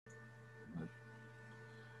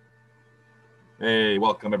Hey,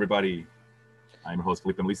 welcome everybody. I'm your host,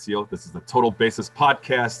 Felipe Milicio. This is the Total Basis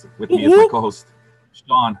Podcast. With me is my co-host,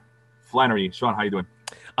 Sean Flannery. Sean, how you doing?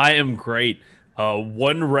 I am great.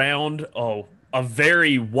 One round, a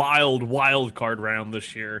very wild card round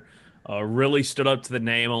this year. Really stood up to the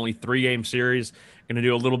name. Only 3 game series. Going to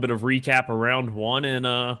do a little bit of recap of round one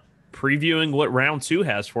and previewing what round two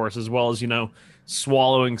has for us, as well as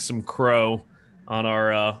swallowing some crow on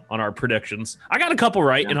our predictions. I got a couple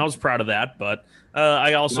right, Yeah. and I was proud of that, but I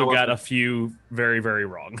You also know what? got a few very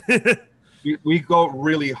wrong. We go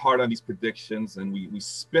really hard on these predictions, and we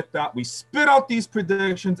spit out these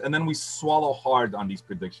predictions, and then we swallow hard on these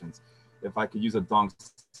predictions. If I could use a Dong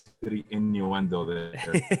City innuendo there.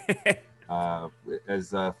 As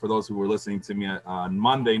for those who were listening to me on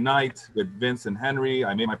Monday night with Vince and Henry,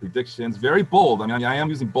 I made my predictions very bold. I mean, I am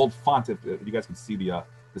using bold font if you guys can see the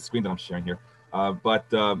screen that I'm sharing here.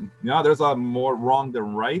 There's a more wrong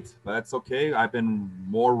than right, but that's okay. I've been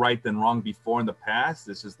more right than wrong before in the past.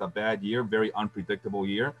 It's just a bad year, very unpredictable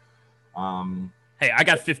year. Hey, I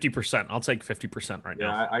got 50%. I'll take 50% right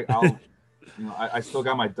now. I'll I still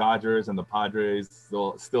got my Dodgers and the Padres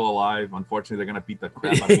still alive. Unfortunately, they're gonna beat the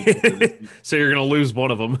crap out of me. So you're gonna lose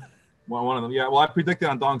one of them. One of them, yeah. Well, I predicted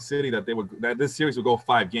on Dong City that this series would go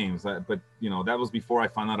 5 games, but that was before I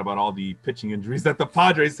found out about all the pitching injuries that the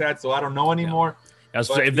Padres had. So I don't know anymore. Yeah.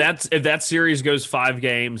 So if that series goes 5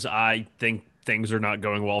 games, I think things are not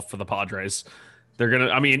going well for the Padres. They're gonna.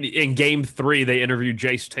 I mean, in Game 3, they interviewed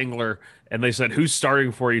Jace Tingler, and they said, "Who's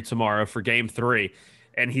starting for you tomorrow for Game 3?"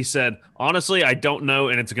 And he said, "Honestly, I don't know,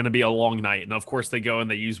 and it's going to be a long night." And of course, they go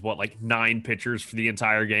and they use like 9 pitchers for the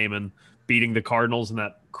entire game and beating the Cardinals in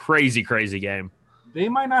that crazy game. They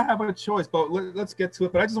might not have a choice, but let's get to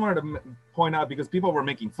it. But I just wanted to point out, because people were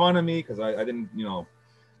making fun of me because I didn't,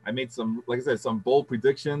 I made some, like I said, some bold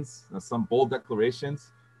predictions, some bold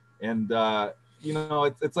declarations, and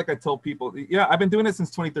it's like I told people, I've been doing it since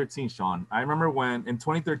 2013, Sean. I remember when in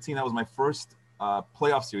 2013 that was my first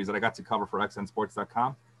playoff series that I got to cover for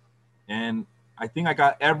xnsports.com, and I think I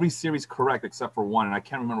got every series correct except for one, and I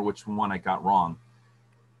can't remember which one I got wrong.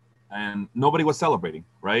 And nobody was celebrating,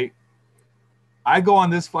 right? I go on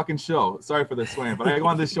this fucking show. Sorry for the swearing, but I go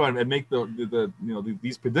on this show and make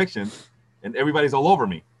these predictions, and everybody's all over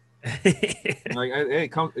me. Like, hey,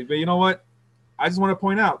 come, but you know what? I just want to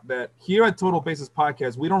point out that here at Total Basis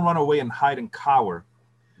Podcast, we don't run away and hide and cower.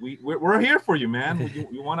 We're here for you, man.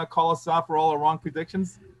 You want to call us out for all our wrong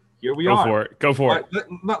predictions? Here we are. Go for it.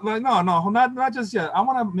 No, not just yet. I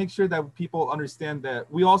want to make sure that people understand that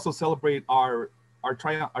we also celebrate our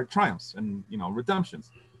triumphs and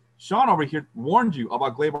redemptions. Sean over here warned you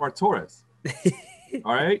about Gleyber Torres.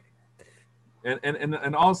 All right.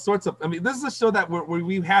 And all sorts of, I mean, this is a show that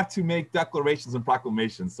we have to make declarations and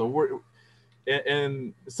proclamations. So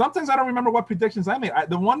and sometimes I don't remember what predictions I made.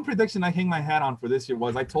 The one prediction I hang my hat on for this year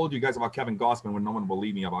was I told you guys about Kevin Gausman when no one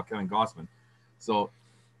believed me about Kevin Gausman. So,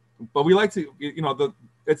 but we like to,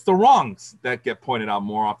 it's the wrongs that get pointed out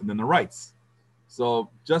more often than the rights.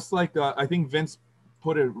 So just like I think Vince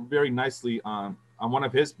put it very nicely on one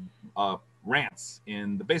of his rants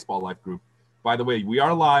in the Baseball Life group. By the way, we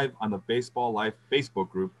are live on the Baseball Life Facebook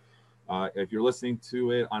group. If you're listening to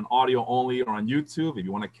it on audio only or on YouTube, if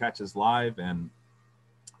you want to catch us live and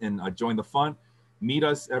join the fun, meet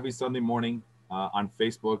us every Sunday morning on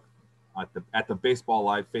Facebook at the Baseball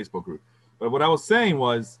Live Facebook group. But what I was saying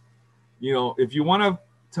was, if you want to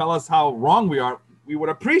tell us how wrong we are, we would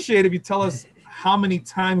appreciate if you tell us how many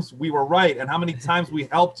times we were right and how many times we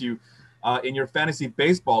helped you in your fantasy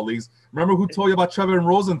baseball leagues. Remember who told you about Trevor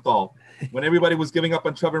Rosenthal when everybody was giving up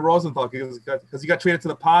on Trevor Rosenthal because he got traded to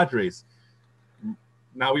the Padres?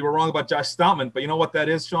 Now, we were wrong about Josh Stoutman, but you know what that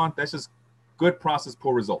is, Sean? That's just good process,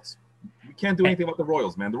 poor results. We can't do anything about the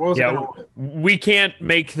Royals, man. The Royals are going to win. We can't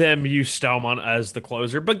make them use Stoutman as the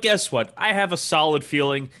closer, but guess what? I have a solid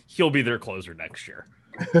feeling he'll be their closer next year.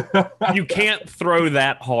 You can't throw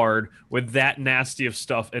that hard with that nasty of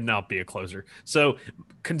stuff and not be a closer. So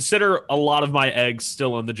consider a lot of my eggs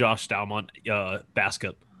still in the Josh Stoutman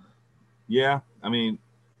basket. Yeah, I mean,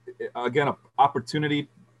 again, opportunity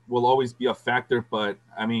will always be a factor, but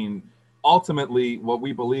I mean, ultimately, what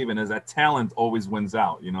we believe in is that talent always wins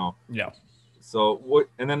out. Yeah. So what?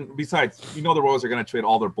 And then besides, the Royals are going to trade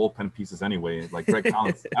all their bullpen pieces anyway. Like Greg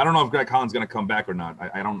Collins, I don't know if Greg Collins is going to come back or not.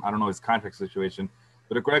 I don't know his contract situation.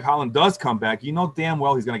 But if Greg Holland does come back, damn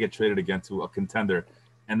well he's going to get traded again to a contender.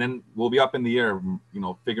 And then we'll be up in the air,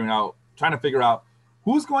 trying to figure out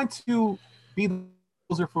who's going to be the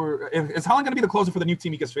closer for. Is Holland going to be the closer for the new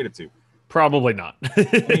team he gets traded to? Probably not.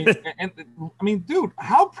 I mean, dude,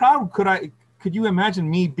 how proud could I could you imagine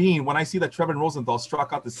me being when I see that Trevor Rosenthal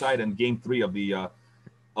struck out the side in Game 3 of the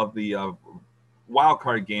wild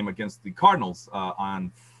card game against the Cardinals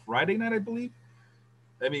on Friday night, I believe.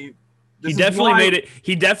 I mean, he definitely made it.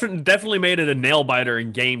 He definitely made it a nail biter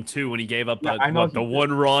in Game 2 when he gave up the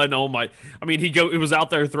one run. Oh my! I mean, it was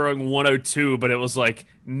out there throwing 102, but it was like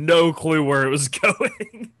no clue where it was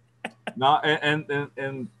going. No,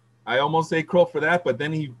 and I almost say Crow for that, but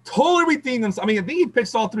then he totally redeemed himself. I mean, I think he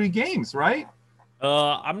pitched all 3 games, right?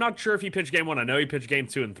 I'm not sure if he pitched Game 1. I know he pitched Game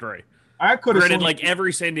 2 and 3. I could have granted, like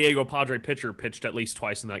every San Diego Padre pitcher pitched at least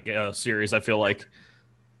twice in that series. I feel like.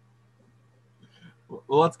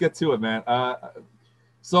 Well, let's get to it, man.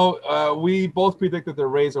 So we both predicted the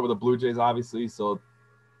Rays over the Blue Jays, obviously, so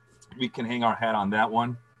we can hang our hat on that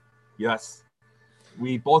one. Yes,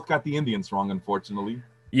 we both got the Indians wrong, unfortunately.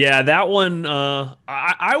 Yeah, that one.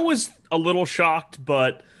 I was a little shocked,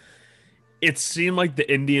 but it seemed like the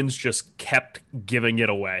Indians just kept giving it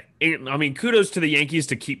away. I mean, kudos to the Yankees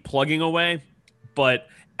to keep plugging away, but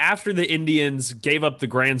after the Indians gave up the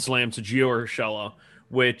grand slam to Gio Urshela,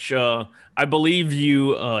 which I believe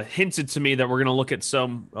you hinted to me that we're going to look at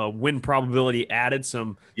some win probability added,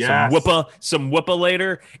 some whippa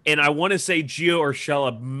later, and I want to say Gio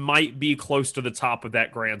Urshela might be close to the top of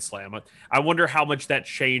that grand slam. I wonder how much that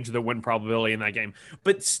changed the win probability in that game.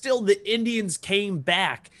 But still, the Indians came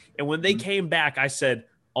back, and when they came back, I said,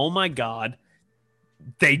 "Oh my God,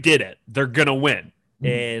 they did it! They're going to win."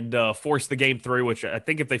 And force the Game 3, which I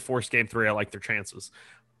think if they force Game 3, I like their chances.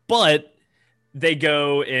 But they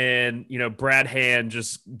go and, Brad Hand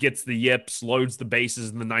just gets the yips, loads the bases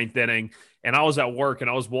in the 9th inning. And I was at work and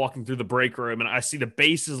I was walking through the break room and I see the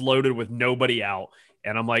bases loaded with nobody out.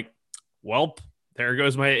 And I'm like, well, there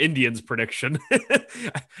goes my Indians prediction.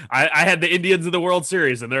 I had the Indians in the World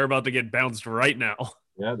Series and they're about to get bounced right now.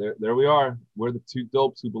 Yeah, there we are. We're the 2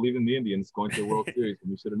 dopes who believe in the Indians going to the World Series,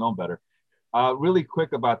 and we should have known better. Really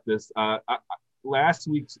quick about this. Last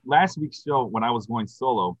week's show, when I was going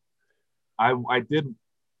solo, I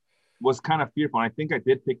was kind of fearful. I think I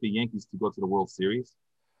did pick the Yankees to go to the World Series.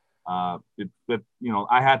 But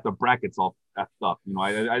I had the brackets all effed up.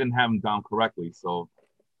 I didn't have them down correctly. So,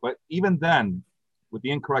 but even then, with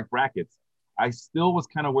the incorrect brackets, I still was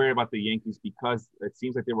kind of worried about the Yankees because it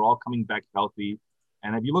seems like they were all coming back healthy.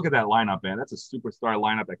 And if you look at that lineup, man, that's a superstar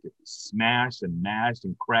lineup that could smash and mash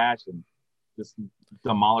and crash and just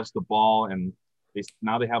demolish the ball. And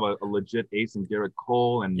now they have a legit ace in Garrett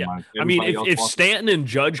Cole. And I mean, if Stanton and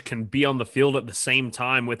Judge can be on the field at the same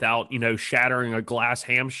time without, shattering a glass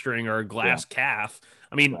hamstring or a glass calf,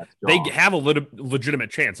 I mean, they have a legitimate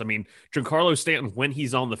chance. I mean, Giancarlo Stanton, when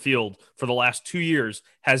he's on the field for the last 2 years,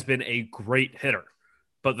 has been a great hitter.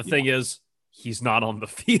 But the thing is, he's not on the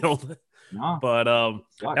field. No. But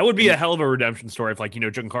that would be a hell of a redemption story if,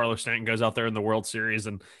 Giancarlo Stanton goes out there in the World Series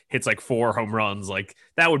and hits 4 home runs.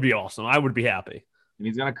 That would be awesome. I would be happy. And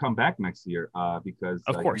he's going to come back next year because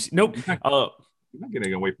of course. Nope. He's not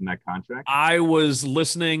getting away from that contract. I was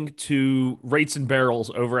listening to Rates and Barrels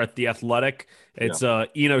over at The Athletic. It's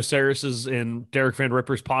Eno Sarris's and Derek Van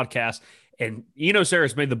Ripper's podcast. And Eno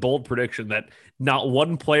Sarris made the bold prediction that not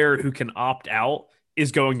one player who can opt out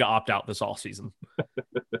is going to opt out this offseason.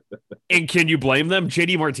 And can you blame them?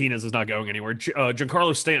 JD Martinez is not going anywhere.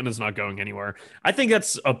 Giancarlo Stanton is not going anywhere. I think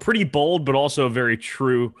that's a pretty bold, but also very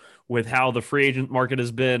true with how the free agent market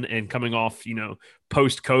has been and coming off,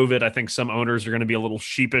 post-COVID. I think some owners are going to be a little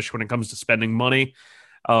sheepish when it comes to spending money.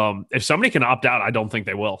 If somebody can opt out, I don't think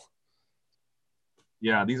they will.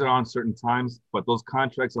 Yeah, these are uncertain times, but those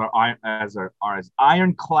contracts are as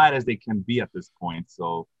ironclad as they can be at this point.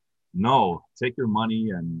 So, no, take your money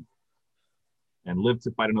and live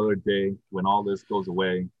to fight another day when all this goes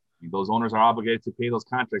away. Those owners are obligated to pay those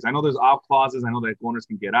contracts. I know there's out clauses. I know that owners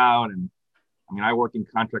can get out. And I mean, I work in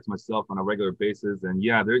contracts myself on a regular basis. And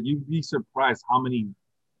yeah, you'd be surprised how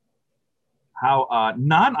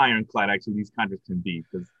non-ironclad actually these contracts can be.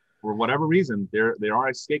 Because for whatever reason, there are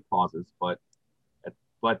escape clauses. But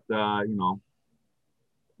this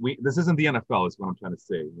isn't the NFL is what I'm trying to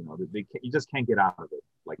say. You just can't get out of it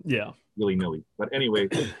willy-nilly. But anyway,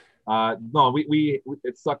 no, we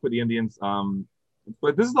it sucked with the Indians.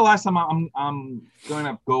 But this is the last time I'm going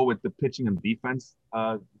to go with the pitching and defense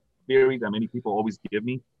theory that many people always give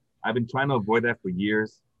me. I've been trying to avoid that for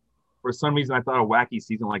years. For some reason, I thought a wacky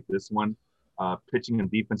season like this one, pitching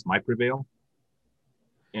and defense might prevail.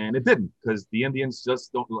 And it didn't, because the Indians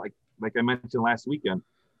just don't, like I mentioned last weekend,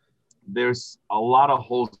 there's a lot of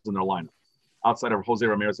holes in their lineup outside of Jose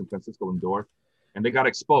Ramirez and Francisco Lindor, and they got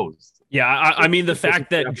exposed. Yeah, I mean, the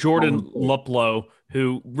fact that Jordan Luplow,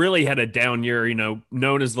 who really had a down year,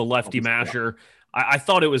 known as the lefty masher, I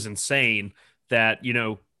thought it was insane that,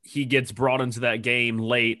 he gets brought into that game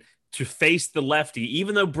late to face the lefty,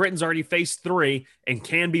 even though Britton's already faced 3 and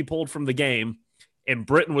can be pulled from the game. And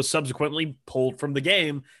Britton was subsequently pulled from the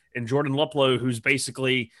game. And Jordan Luplow, who's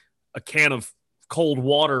basically a can of cold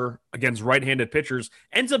water against right-handed pitchers,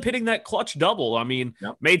 ends up hitting that clutch double. I mean,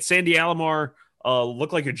 made Sandy Alomar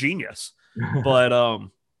look like a genius. But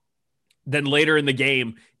then later in the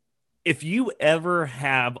game, if you ever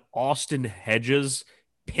have Austin Hedges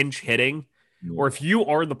pinch hitting, or if you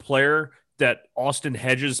are the player that Austin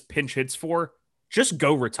Hedges pinch hits for, just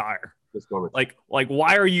go retire. Like,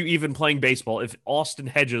 why are you even playing baseball if Austin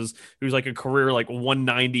Hedges, who's like a career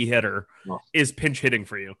 190 hitter, is pinch hitting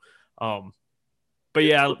for you? But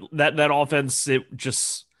yeah, that offense,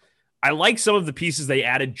 I like some of the pieces they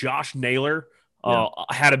added. Josh Naylor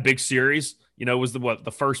had a big series. Was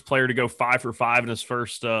the first player to go 5 for 5 in his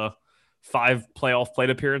first 5 playoff plate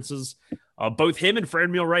appearances. Both him and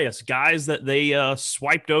Franmil Reyes, guys that they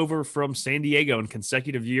swiped over from San Diego in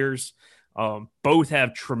consecutive years. Both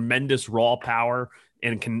have tremendous raw power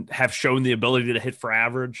and can have shown the ability to hit for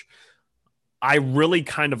average. I really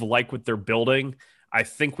kind of like what they're building. I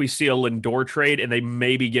think we see a Lindor trade and they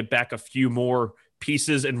maybe get back a few more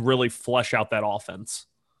pieces and really flesh out that offense.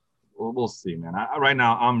 Well, we'll see, man. Right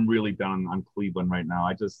now, I'm really down on Cleveland right now.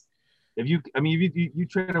 If you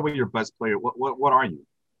trade away your best player, what are you?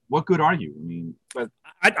 What good are you? But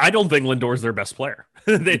I don't think Lindor's their best player.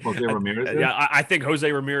 Jose Ramirez. I think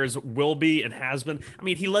Jose Ramirez will be and has been.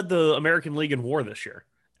 He led the American League in WAR this year.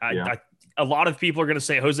 A lot of people are going to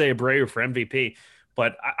say Jose Abreu for MVP,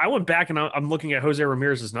 but I went back and I'm looking at Jose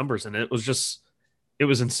Ramirez's numbers, and it was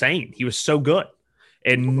insane. He was so good,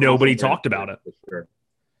 and nobody talked about it. For sure.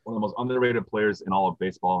 One of the most underrated players in all of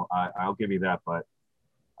baseball. I'll give you that, but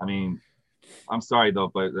I'm sorry though,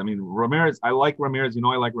 but Ramirez. I like Ramirez.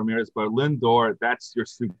 I like Ramirez, but Lindor, that's your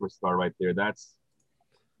superstar right there. That's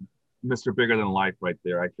Mr. Bigger Than Life right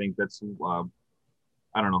there. I think that's.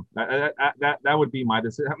 I don't know. That would be my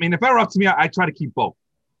decision. If it were up to me, I try to keep both.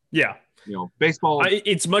 Yeah. Baseball.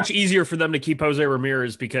 It's much easier for them to keep Jose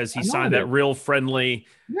Ramirez because he signed that real friendly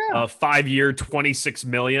 5-year, $26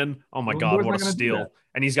 million. Oh my God, what a steal!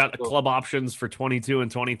 And he's got club options for 22 and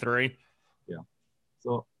 23. Yeah.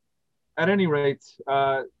 So. At any rate,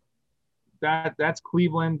 that's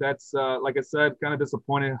Cleveland. That's like I said, kind of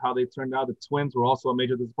disappointed how they turned out. The Twins were also a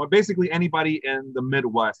major disappointment. Basically, anybody in the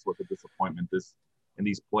Midwest was a disappointment in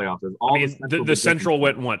these playoffs. The Central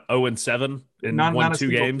went 0-7 and won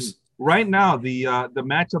 2 games. Right now, the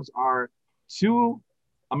matchups are 2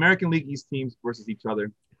 American League East teams versus each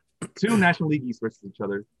other, 2 National League East versus each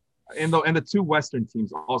other, and the 2 Western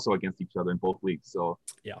teams also against each other in both leagues. So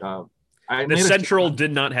yeah. The Central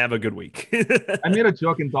did not have a good week. I made a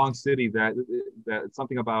joke in Dong City that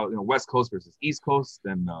something about West Coast versus East Coast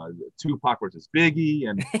and Tupac versus Biggie,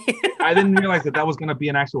 and I didn't realize that was going to be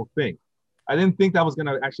an actual thing. I didn't think that was going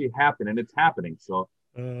to actually happen, and it's happening. So,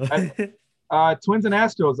 Twins and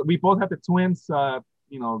Astros. We both have the Twins. The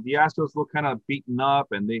Astros look kind of beaten up,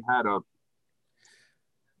 and they had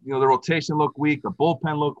the rotation looked weak, the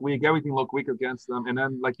bullpen looked weak, everything looked weak against them. And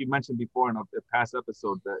then, like you mentioned before in a past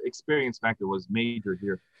episode, the experience factor was major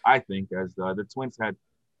here, I think, as the Twins had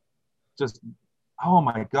just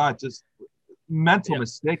mental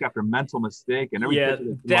mistake after mental mistake. And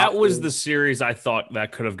everything. Yeah, that was the series I thought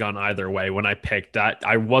that could have gone either way when I picked.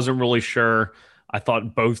 I wasn't really sure. I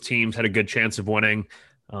thought both teams had a good chance of winning.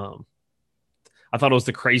 I thought it was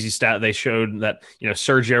the crazy stat they showed that,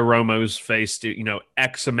 Sergio Romo's faced,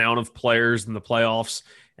 X amount of players in the playoffs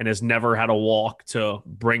and has never had a walk to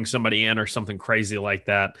bring somebody in or something crazy like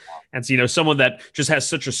that. And so, someone that just has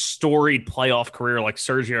such a storied playoff career like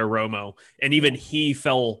Sergio Romo, and even he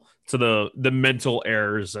fell to the mental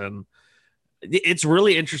errors. And it's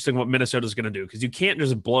really interesting what Minnesota's going to do, because you can't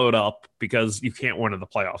just blow it up because you can't win in the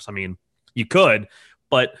playoffs. You could,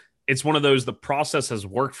 but it's one of those, the process has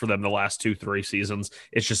worked for them the last 2-3 seasons.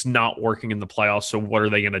 It's just not working in the playoffs. So what are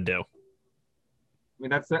they going to do?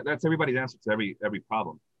 That's everybody's answer to every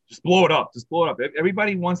problem. Just blow it up. Just blow it up.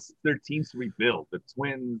 Everybody wants their teams to rebuild. The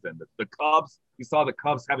Twins and the Cubs. You saw the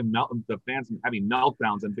Cubs the fans having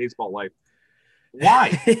meltdowns in baseball life. Why?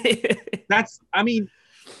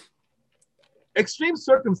 Extreme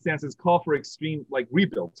circumstances call for extreme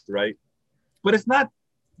rebuilds, right? But it's not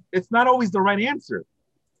always the right answer.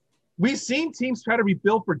 We've seen teams try to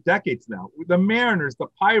rebuild for decades now. The Mariners, the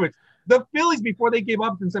Pirates, the Phillies, before they gave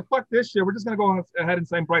up and said, fuck this shit, we're just going to go ahead and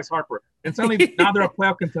sign Bryce Harper. And suddenly now they're a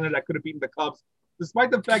playoff contender that could have beaten the Cubs, despite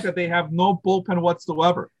the fact that they have no bullpen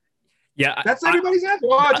whatsoever. Yeah. That's everybody's answer.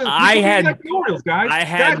 I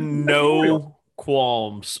had no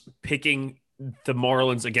qualms picking the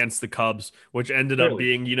Marlins against the Cubs, which ended up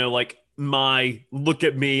Clearly. being, like my look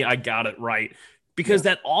at me, I got it right. Because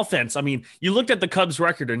that offense, I mean, you looked at the Cubs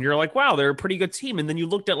record and you're like, wow, they're a pretty good team. And then you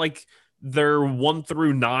looked at like their 1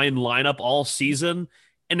 through 9 lineup all season.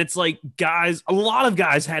 And it's like guys, a lot of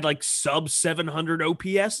guys had like sub 700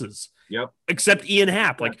 OPSs. Yep. Except Ian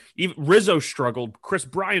Happ. Like even Rizzo struggled. Chris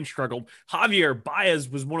Bryant struggled. Javier Baez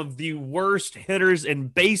was one of the worst hitters in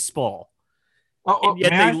baseball. And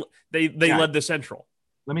yet they led the Central.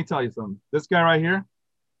 Let me tell you something. This guy right here,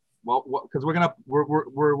 well, because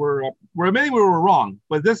we're admitting we were wrong,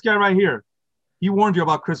 but this guy right here, he warned you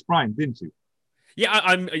about Chris Bryant, didn't you? Yeah,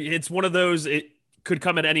 it's one of those. It could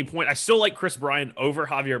come at any point. I still like Chris Bryant over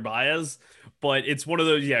Javier Baez, but it's one of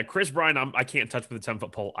those. Yeah, Chris Bryant, I can't touch with a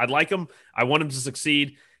 10-foot pole. I'd like him. I want him to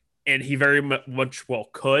succeed, and he very much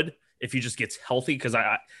could if he just gets healthy. Because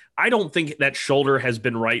I don't think that shoulder has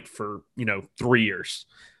been right for 3 years.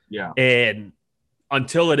 Yeah, and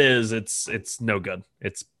until it is, it's no good.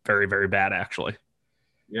 It's very, very bad, actually.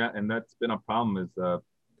 Yeah, and that's been a problem is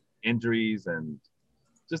injuries and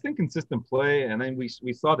just inconsistent play. And then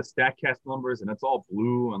we saw the StatCast numbers, and it's all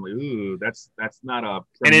blue. I'm like, ooh, that's not a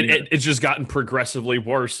premier. And it's just gotten progressively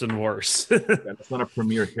worse and worse. That's not a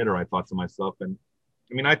premier hitter, I thought to myself. And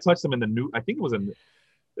I mean, I touched him I think it was in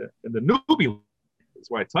the newbie. That's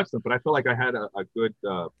where I touched him, but I felt like I had a good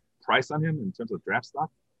price on him in terms of draft stock.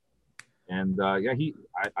 And he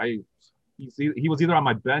was either on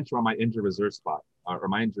my bench or on my injured reserve spot or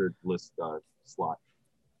my injured list slot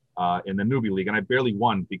in the newbie league, and I barely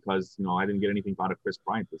won because I didn't get anything out of Chris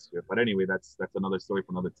Bryant this year. But anyway, that's another story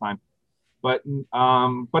for another time. But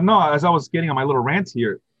no, as I was getting on my little rant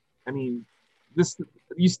here, I mean,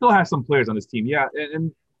 you still have some players on this team, yeah,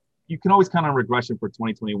 and you can always count on regression for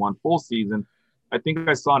 2021 full season. I think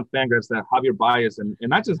I saw on Fangraphs that Javier Baez and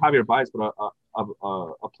not just Javier Baez, but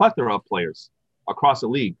a plethora of players across the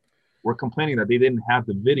league were complaining that they didn't have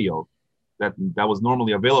the video that was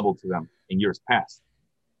normally available to them in years past.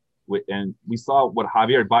 And we saw what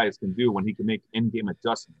Javier Baez can do when he can make in-game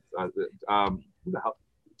adjustments.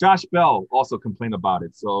 Josh Bell also complained about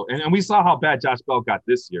it. So, and we saw how bad Josh Bell got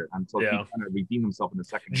this year until he kind of redeemed himself in the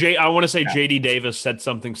second. I want to say J.D. Davis said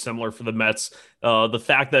something similar for the Mets. The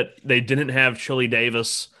fact that they didn't have Chili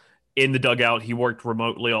Davis in the dugout, he worked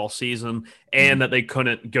remotely all season, and that they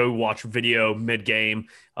couldn't go watch video mid-game.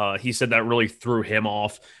 He said that really threw him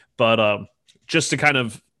off. But just to kind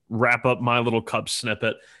of wrap up my little Cubs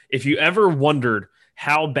snippet, if you ever wondered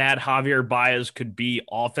how bad Javier Baez could be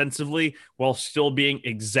offensively while still being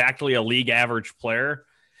exactly a league average player,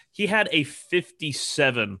 he had a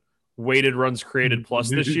 57 weighted runs created plus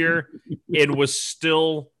this year. It was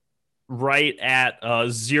still right at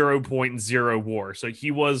 0.0 WAR. So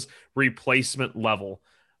he was replacement level.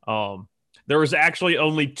 There was actually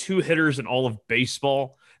only 2 hitters in all of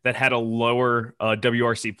baseball that had a lower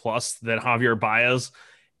WRC plus than Javier Baez.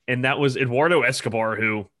 And that was Eduardo Escobar,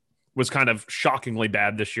 who was kind of shockingly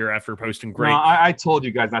bad this year after posting great. No, I told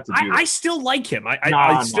you guys not to do that. I still like him.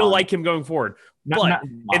 I still like him going forward.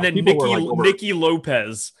 And then Nicky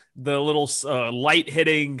Lopez, the little light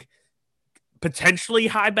hitting, potentially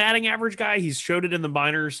high batting average guy. He's showed it in the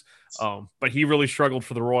minors, but he really struggled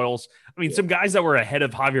for the Royals. I mean, some guys that were ahead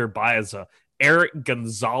of Javier Baez, Eric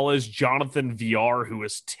Gonzalez, Jonathan VR, who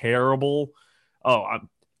is terrible.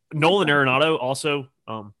 Nolan Arenado also.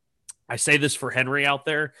 I say this for Henry out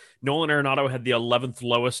there. Nolan Arenado had the 11th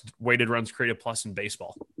lowest weighted runs created plus in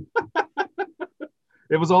baseball.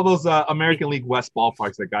 It was all those American League West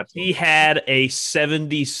ballparks that got to him. He had a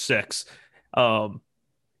 76. And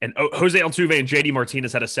Jose Altuve and JD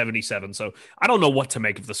Martinez had a 77. So I don't know what to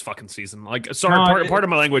make of this fucking season. Like, sorry, part of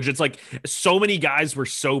my language. It's like so many guys were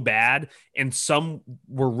so bad and some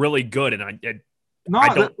were really good. And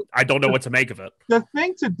I don't know what to make of it. The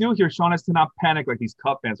thing to do here, Sean, is to not panic like these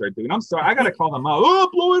Cub fans are doing. I'm sorry, I gotta call them out. Oh,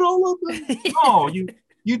 blow it all up. No,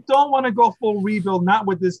 you don't want to go full rebuild, not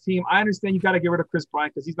with this team. I understand you got to get rid of Chris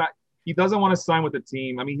Bryant because he doesn't want to sign with the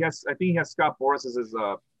team. I mean, I think he has Scott Boras as his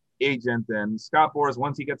agent, and Scott Boras,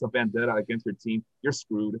 once he gets a vendetta against your team, you're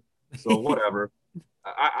screwed. So whatever.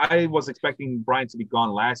 I was expecting Bryant to be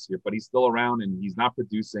gone last year, but he's still around and he's not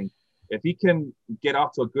producing. If he can get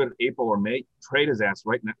off to a good April or May, trade his ass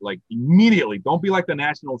right now, like immediately. Don't be like the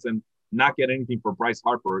Nationals and not get anything for Bryce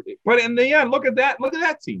Harper. But in the end, look at that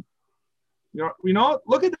team. You know,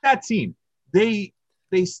 look at that team. They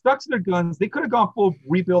stuck to their guns. They could have gone full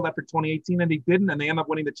rebuild after 2018, and they didn't, and they end up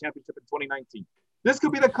winning the championship in 2019. This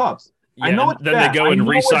could be the Cubs. Yeah, I know it's then bad. They go and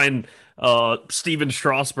re-sign Steven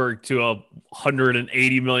Strasburg to a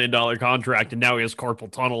 $180 million contract, and now he has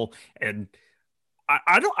carpal tunnel. And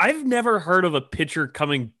I've never heard of a pitcher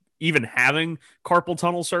coming even having carpal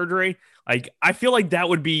tunnel surgery. Like, I feel like that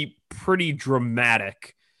would be pretty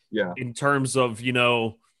dramatic Yeah. in terms of,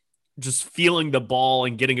 just feeling the ball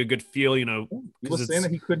and getting a good feel, He was saying that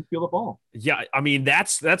he couldn't feel the ball. Yeah, I mean,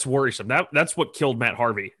 that's worrisome. That's what killed Matt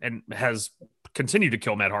Harvey and has continued to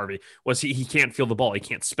kill Matt Harvey, was he can't feel the ball. He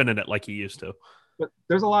can't spin it like he used to. But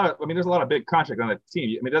there's a lot of big contracts on that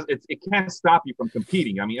team. I mean, it can't stop you from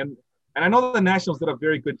competing. I mean, and I know the Nationals did a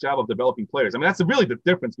very good job of developing players. I mean, that's really the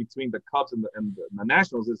difference between the Cubs and the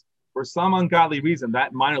Nationals is, for some ungodly reason,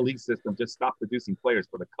 that minor league system just stopped producing players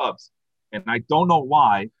for the Cubs. And I don't know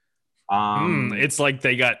why. It's like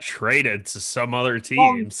they got traded to some other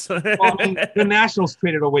teams. Well, I mean, the Nationals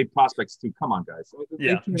traded away prospects too. Come on, guys.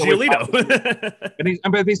 Yeah, Giolito.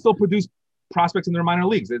 But they still produce prospects in their minor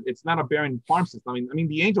leagues. It's not a barren farm system. I mean,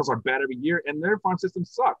 the Angels are bad every year, and their farm system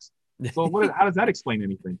sucks. So how does that explain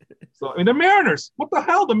anything? So, I mean, the Mariners. What the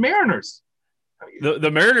hell, the Mariners?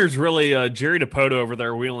 The Mariners really, Jerry Dipoto over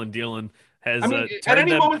there wheeling dealing. Has, at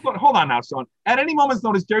any moment, hold on now, Sean. At any moment's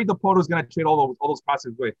notice, Jerry Dipoto is going to trade all those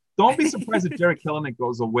prospects away. Don't be surprised if Jarred Kelenic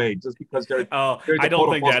goes away just because Jerry. Jerry I don't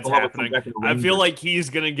Dipoto think that's happening. I feel like he's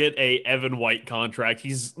going to get a Evan White contract.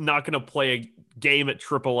 He's not going to play a game at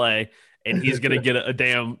AAA, and he's going to get a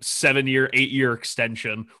damn 7-year, 8-year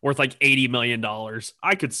extension worth like $80 million.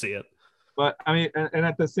 I could see it. But I mean, and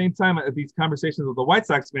at the same time, at these conversations with the White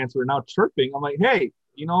Sox fans who are now chirping, I'm like, hey,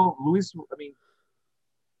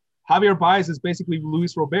 Javier Baez is basically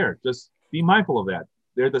Luis Robert. Just be mindful of that.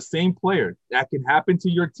 They're the same player. That can happen to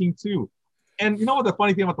your team too. And you know what the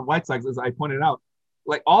funny thing about the White Sox is, I pointed out,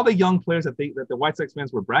 like all the young players that the White Sox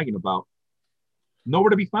fans were bragging about,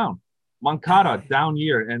 nowhere to be found. Moncada, down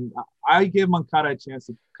year. And I gave Moncada a chance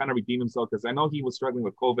to kind of redeem himself because I know he was struggling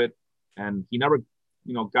with COVID and he never,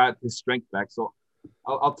 got his strength back. So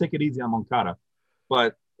I'll take it easy on Moncada.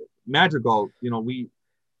 But Madrigal,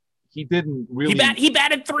 he didn't really. He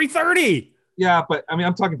batted .330. Yeah, but I mean,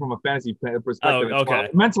 I'm talking from a fantasy perspective. Oh, okay. Well.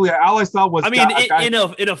 Mentally, all I saw was. I mean,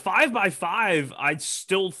 in a 5x5, I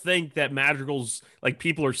still think that Madrigal's, like,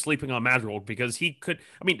 people are sleeping on Madrigal because he could.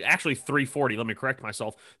 I mean, actually 340. Let me correct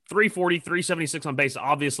myself. 340, 376 on base.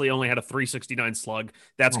 Obviously, only had a 369 slug.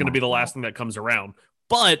 That's going to be the last thing that comes around.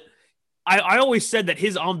 But I always said that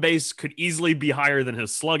his on base could easily be higher than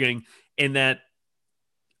his slugging, in that.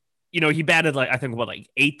 He batted like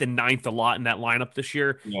 8th and 9th a lot in that lineup this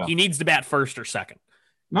year. Yeah. He needs to bat first or second.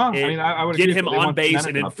 No, I mean, I would get him on base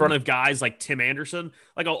and in front of guys like Tim Anderson,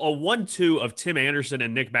 like a 1-2 of Tim Anderson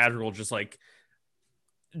and Nick Madrigal. Just like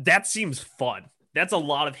that seems fun. That's a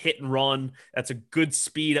lot of hit and run. That's a good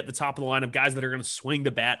speed at the top of the lineup. Guys that are going to swing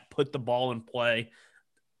the bat, put the ball in play.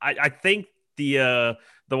 I think the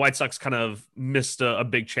White Sox kind of missed a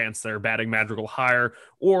big chance there, batting Madrigal higher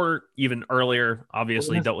or even earlier.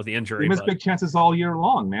 Obviously, dealt with the injury. You miss big chances all year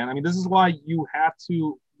long, man. I mean, this is why you have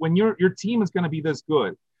to, when your team is going to be this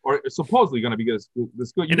good, or supposedly going to be this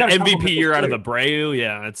good. You got an MVP year out of Abreu,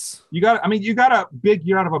 yeah, it's. You got a big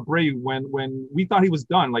year out of Abreu when we thought he was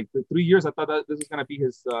done. Like the 3 years, I thought that this was going to be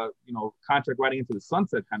his, contract riding into the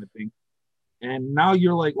sunset kind of thing. And now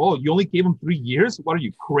you're like, oh, you only gave him 3 years? What are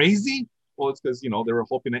you, crazy? Well, it's because, they were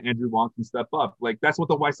hoping that Andrew Vaughn can step up. Like, that's what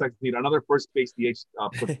the White Sox need, another first base DH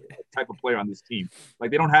type of player on this team. Like,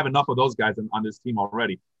 they don't have enough of those guys on this team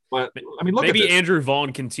already. But, I mean, look maybe at this. Andrew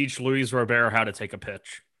Vaughn can teach Luis Robert how to take a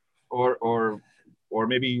pitch. Or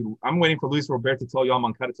maybe I'm waiting for Luis Robert to tell Yoán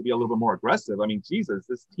Moncada to be a little bit more aggressive. I mean, Jesus,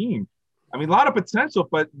 this team. I mean, a lot of potential,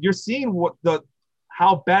 but you're seeing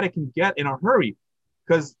how bad it can get in a hurry.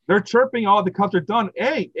 Because they're chirping, all the Cubs are done.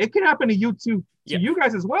 Hey, it can happen to you too, you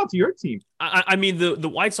guys as well, to your team. I mean, the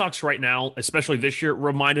White Sox right now, especially this year,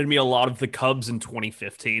 reminded me a lot of the Cubs in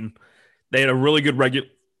 2015. They had a really good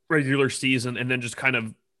regular season and then just kind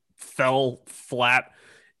of fell flat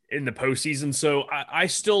in the postseason. So I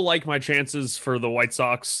still like my chances for the White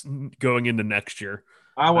Sox going into next year.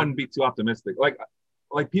 I wouldn't be too optimistic.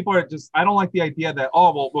 Like people are just, I don't like the idea that,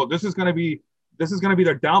 well, this is going to be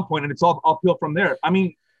their down point and it's all uphill from there. I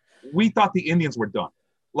mean, we thought the Indians were done.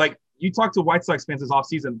 Like, you talk to White Sox fans this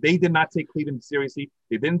offseason, they did not take Cleveland seriously.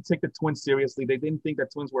 They didn't take the Twins seriously. They didn't think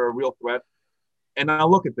that Twins were a real threat. And now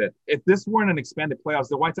look at that. If this weren't an expanded playoffs,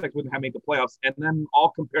 the White Sox wouldn't have made the playoffs. And then all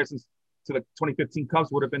comparisons to the 2015 Cubs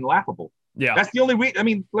would have been laughable. Yeah. That's the only reason. I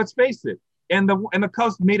mean, let's face it. And the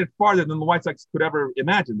Cubs made it farther than the White Sox could ever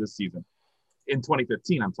imagine this season. In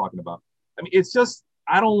 2015, I'm talking about. I mean, it's just,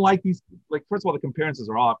 I don't like these. Like, first of all, the comparisons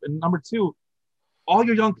are off. And number two, all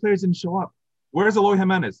your young players didn't show up. Where's Eloy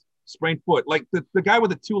Jimenez? Sprained foot. Like the guy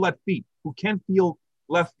with the 2 left feet who can't feel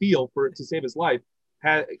left field to save his life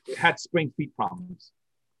had sprained feet problems.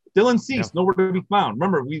 Dylan Cease, nowhere to be found.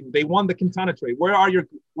 Remember, they won the Quintana trade. Where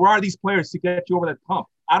are these players to get you over that hump?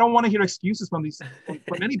 I don't want to hear excuses from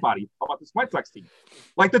anybody about this White Sox team.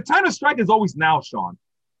 Like, the time to strike is always now, Sean.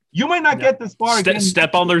 You might not get this far again.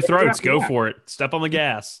 Step on their throats. Go for it. Step on the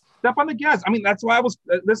gas. Step on the gas. I mean, that's why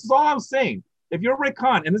this is all I was saying. If you're Rick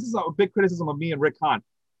Hahn, and this is a big criticism of me and Rick Hahn,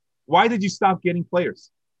 why did you stop getting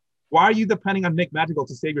players? Why are you depending on Nick Madrigal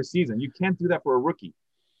to save your season? You can't do that for a rookie.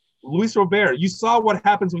 Luis Robert, you saw what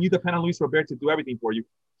happens when you depend on Luis Robert to do everything for you.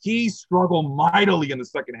 He struggled mightily in the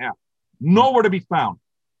second half. Nowhere to be found.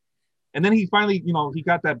 And then he finally, he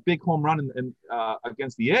got that big home run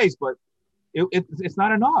against the A's, but it's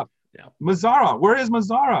not enough. Yeah. Mazara, where is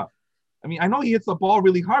Mazara? I mean, I know he hits the ball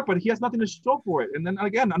really hard, but he has nothing to show for it. And then,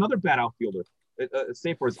 again, another bad outfielder,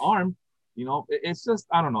 save for his arm. It's just,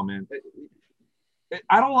 I don't know, man.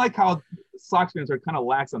 I don't like how Sox fans are kind of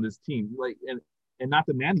lax on this team, and not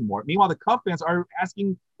demanding more. Meanwhile, the Cub fans are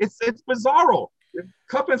asking. It's bizarro. The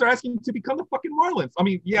Cub fans are asking to become the fucking Marlins. I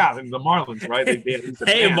mean, yeah, the Marlins, right?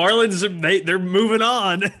 Hey, Marlins, they're moving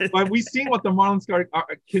on. But we've seen what the Marlins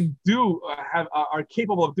can do, are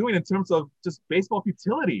capable of doing in terms of just baseball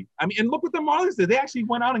futility. I mean, and look what the Marlins did. They actually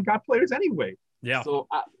went out and got players anyway. Yeah. So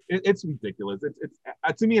it's ridiculous.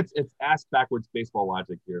 It's to me, it's ass backwards baseball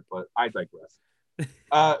logic here. But I digress.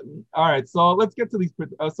 All right, so let's get to these.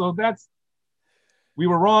 We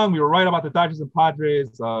were wrong. We were right about the Dodgers and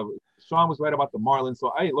Padres. Sean was right about the Marlins.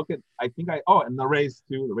 So and the Rays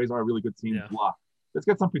too. The Rays are a really good team. Yeah. Blah. Let's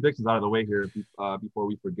get some predictions out of the way here before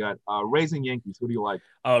we forget. Rays and Yankees. Who do you like?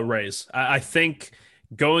 Rays. I think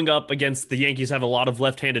going up against the Yankees have a lot of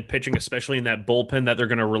left-handed pitching, especially in that bullpen that they're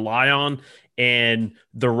going to rely on. And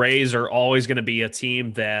the Rays are always going to be a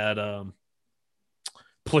team that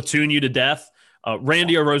platoon you to death.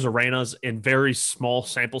 Randy Arozarena's in very small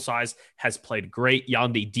sample size has played great.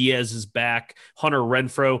 Yandy Diaz is back. Hunter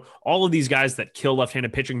Renfroe, all of these guys that kill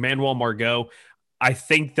left-handed pitching. Manuel Margot. I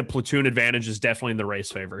think the platoon advantage is definitely in the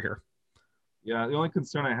Rays' favor here. Yeah, the only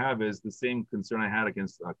concern I have is the same concern I had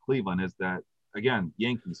against Cleveland is that, again,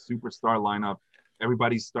 Yankees superstar lineup.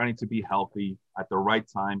 Everybody's starting to be healthy at the right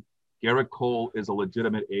time. Garrett Cole is a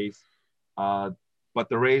legitimate ace. But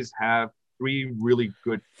the Rays have 3 really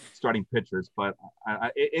good starting pitchers, but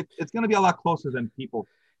it's going to be a lot closer than people.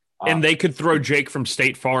 And they could throw Jake from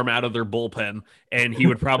State Farm out of their bullpen, and he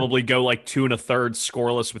would probably go like 2 1/3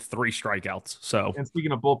 scoreless with 3 strikeouts. So, and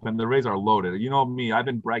speaking of bullpen, the Rays are loaded. You know me, I've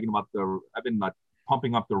been pumping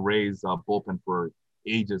up the Rays bullpen for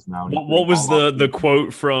ages now. What was the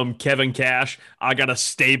quote from Kevin Cash? I got a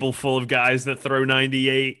stable full of guys that throw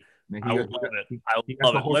 98. I love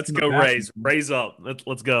it. Let's go Rays. Rays up.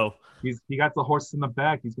 Let's go. He got the horse in the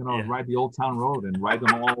back. He's gonna ride the Old Town Road and ride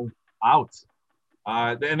them all out.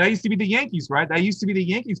 And that used to be the Yankees, right? That used to be the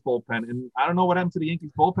Yankees bullpen. And I don't know what happened to the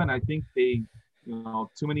Yankees bullpen. I think they,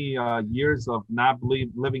 too many years of not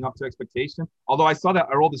living up to expectation. Although I saw that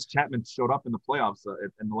Aroldis Chapman showed up in the playoffs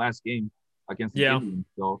in the last game against the Indians.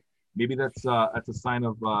 So maybe that's a sign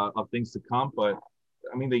of things to come. But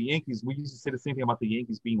I mean, the Yankees, we used to say the same thing about the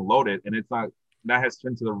Yankees being loaded, and it's not. That has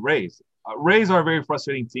turned to the Rays. Rays are a very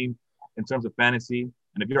frustrating team in terms of fantasy,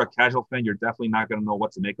 and if you're a casual fan, you're definitely not going to know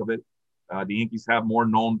what to make of it. The Yankees have more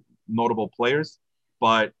notable players,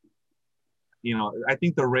 but I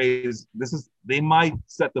think the Rays. They might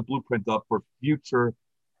set the blueprint up for future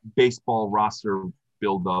baseball roster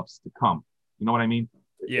build-ups to come. You know what I mean?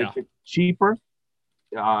 Yeah. It's cheaper.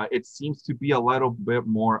 It seems to be a little bit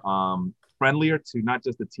more friendlier to not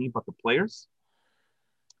just the team but the players.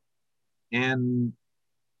 And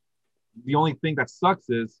the only thing that sucks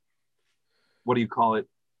is, what do you call it?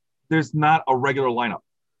 There's not a regular lineup.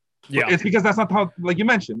 Yeah. It's because that's not how, like you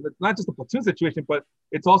mentioned, it's not just a platoon situation, but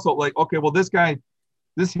it's also like, okay, well, this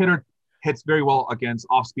hitter hits very well against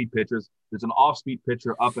off-speed pitchers. There's an off-speed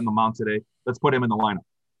pitcher up in the mound today. Let's put him in the lineup.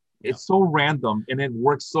 Yeah. It's so random, and it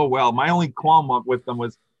works so well. My only qualm with them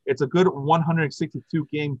was it's a good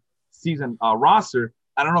 162-game season roster.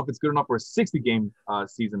 I don't know if it's good enough for a 60-game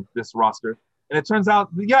season, this roster. And it turns out,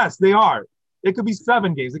 yes, they are. It could be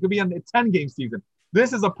 7 games. It could be a 10-game season.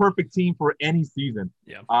 This is a perfect team for any season.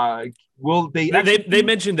 Yeah. They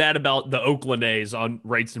mentioned that about the Oakland A's on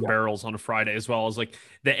Rates and Barrels on a Friday as well. As like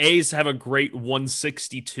the A's have a great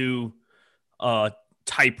 162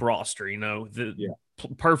 type roster.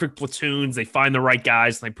 Perfect platoons. They find the right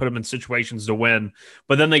guys and they put them in situations to win.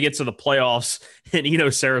 But then they get to the playoffs,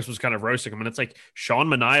 and Saris was kind of roasting them. And it's like, Sean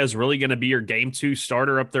Manaea is really going to be your game 2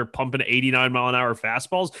 starter up there pumping 89-mile-an-hour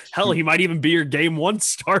fastballs. Hell, he might even be your game 1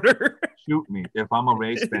 starter. Shoot me. If I'm a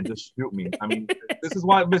Rays fan, just shoot me. I mean, this is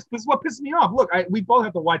what pisses me off. Look, we both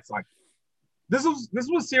have the White Sox. this was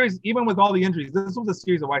a series, even with all the injuries, this was a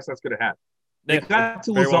series the White Sox could have had. They got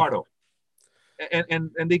to Luzardo. Well. And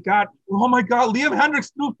they got, oh my God, Liam Hendricks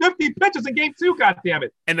threw 50 pitches in game 2, God damn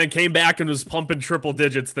it. And then came back and was pumping triple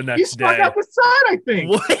digits the next day. He struck out the side, I think.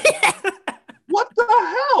 What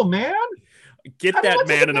the hell, man? Get that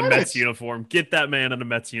man in a Mets uniform. Get that man in a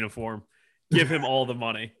Mets uniform. Give him all the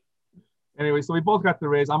money. Anyway, so we both got the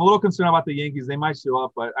Rays. I'm a little concerned about the Yankees. They might show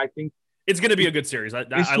up, but I think it's going to be a good series. I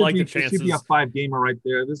like the chances. It should be a 5-gamer right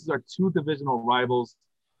there. This is our 2 divisional rivals.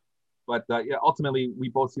 But yeah, ultimately, we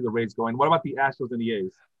both see the Rays going. What about the Astros and the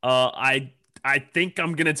A's? I think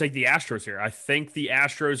I'm going to take the Astros here. I think the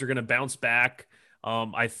Astros are going to bounce back.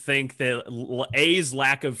 I think the A's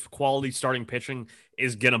lack of quality starting pitching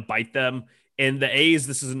is going to bite them. And the A's,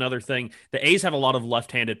 this is another thing. The A's have a lot of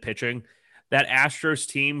left-handed pitching. That Astros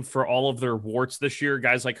team, for all of their warts this year,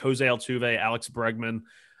 guys like Jose Altuve, Alex Bregman,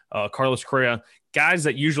 Carlos Correa, guys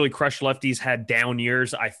that usually crush lefties had down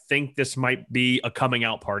years. I think this might be a coming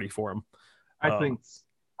out party for him. I think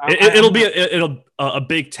it'll be a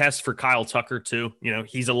big test for Kyle Tucker too. You know,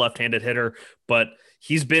 he's a left-handed hitter, but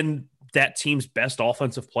he's been that team's best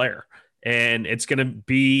offensive player, and it's going to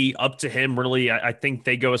be up to him. Really, I think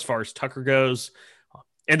they go as far as Tucker goes.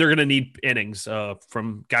 And they're going to need innings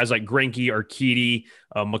from guys like Greinke, Urquidy,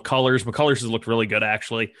 McCullers. McCullers has looked really good,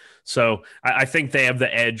 actually. So I think they have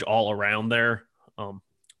the edge all around there.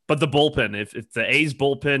 But the bullpen, if the A's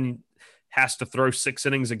bullpen has to throw 6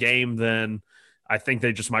 innings a game, then I think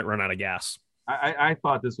they just might run out of gas. I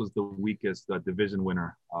thought this was the weakest division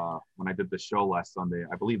winner when I did the show last Sunday.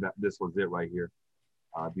 I believe that this was it right here,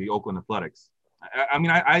 the Oakland Athletics.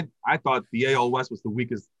 I thought the AL West was the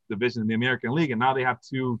weakest division in the American League, and now they have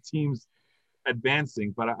 2 teams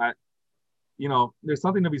advancing. But there's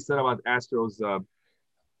something to be said about Astros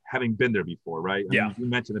having been there before, right? I mean, you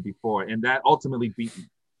mentioned it before, and that ultimately beat them.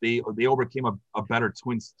 They overcame a better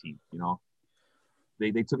Twins team. You know,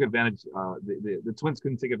 they took advantage. The Twins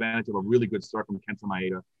couldn't take advantage of a really good start from Kenta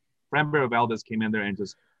Maeda. Framber Valdez came in there and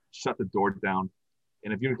just shut the door down.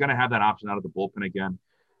 And if you're going to have that option out of the bullpen again,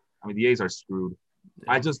 I mean, the A's are screwed.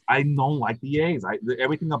 I don't like the A's.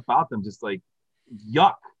 Everything about them just like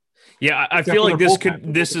yuck. Yeah, I feel like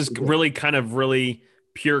this is really kind of really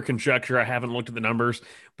pure conjecture. I haven't looked at the numbers,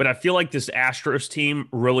 but I feel like this Astros team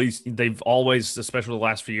they've always, especially the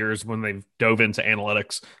last few years when they've dove into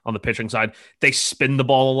analytics on the pitching side, they spin the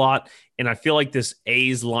ball a lot. And I feel like this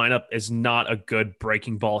A's lineup is not a good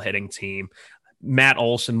breaking ball hitting team. Matt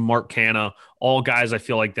Olson, Mark Canha, all guys I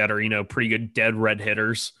feel like that are, pretty good dead red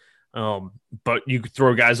hitters. But you could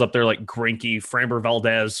throw guys up there like Greinke, Framber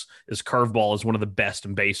Valdez, his curveball is one of the best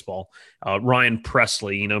in baseball. Ryan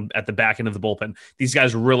Presley, at the back end of the bullpen. These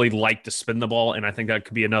guys really like to spin the ball, and I think that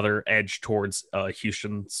could be another edge towards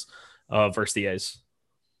Houston's versus the A's.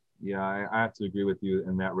 Yeah, I have to agree with you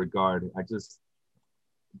in that regard. I just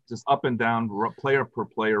up and down, player per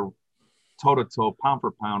player, toe-to-toe, pound for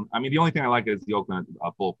pound. I mean, the only thing I like is the Oakland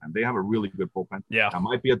bullpen. They have a really good bullpen. Yeah. That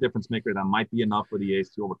might be a difference maker. That might be enough for the A's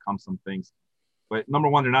to overcome some things. But number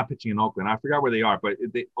one, they're not pitching in Oakland. I forgot where they are, but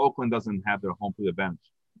Oakland doesn't have their home field advantage.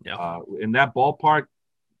 Yeah. In that ballpark,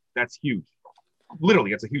 that's huge.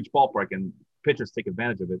 Literally, it's a huge ballpark, and pitchers take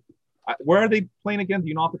advantage of it. Where are they playing again? Do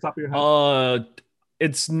you know off the top of your head?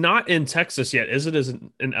 It's not in Texas yet. Is it? Is it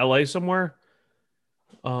in LA somewhere?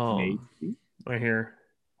 Maybe. Right here.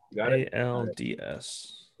 Got it.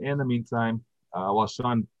 ALDS. In the meantime, while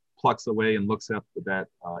Sean plucks away and looks up that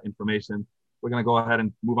information, we're going to go ahead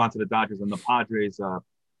and move on to the Dodgers and the Padres.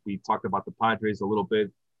 We talked about the Padres a little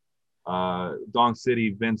bit. Dong City,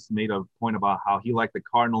 Vince made a point about how he liked the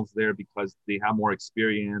Cardinals there because they have more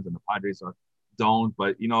experience and the Padres don't.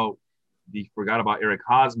 But, he forgot about Eric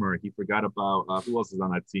Hosmer. He forgot about who else is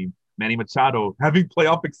on that team? Manny Machado having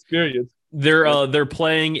playoff experience. They're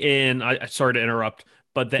playing in – sorry to interrupt –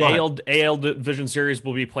 but the AL Division Series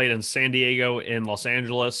will be played in San Diego and Los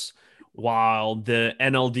Angeles, while the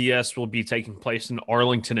NLDS will be taking place in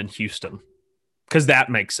Arlington and Houston, because that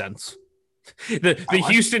makes sense. The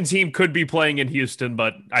Houston team could be playing in Houston,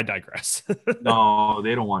 but I digress. No,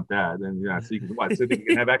 they don't want that. And so you can so they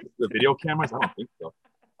can have access to the video cameras? I don't think so.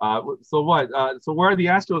 So what? So where are the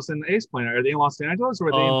Astros and the A's playing? Are they in Los Angeles or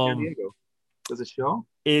are they in San Diego? Does it show?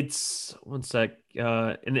 It's one sec. In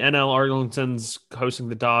the NL, Arlington's hosting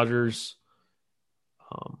the Dodgers.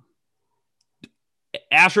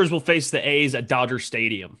 Astros will face the A's at Dodger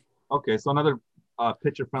Stadium. Okay, so another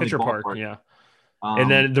pitcher-friendly park, yeah.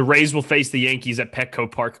 And then the Rays will face the Yankees at Petco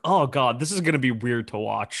Park. Oh God, this is going to be weird to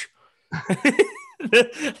watch. I'm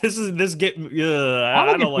looking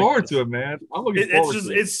forward to it, man. I'm looking forward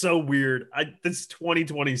to it. It's so weird. This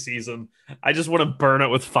 2020 season, I just want to burn it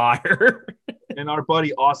with fire. And our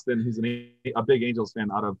buddy Austin, who's a big Angels fan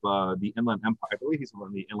out of the Inland Empire, I believe he's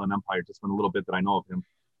from the Inland Empire, just from a little bit that I know of him,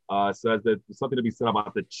 says that there's something to be said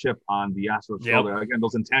about the chip on the Astros shoulder. Again,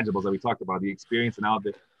 those intangibles that we talked about, the experience, and now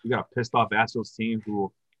that you got a pissed off Astros team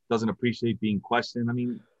who doesn't appreciate being questioned. I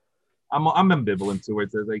mean, I'm ambivalent to it.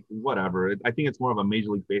 It's like, whatever. I think it's more of a Major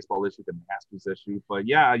League Baseball issue than an Astros issue. But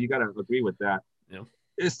yeah, you got to agree with that. Yeah.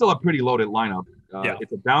 It's still a pretty loaded lineup.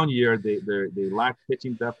 It's a down year. They lack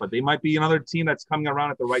pitching depth, but they might be another team that's coming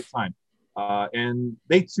around at the right time. And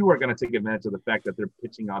they too are going to take advantage of the fact that they're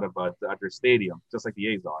pitching out of Dodger Stadium, just like the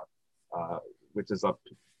A's are, which is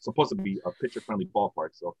supposed to be a pitcher-friendly ballpark.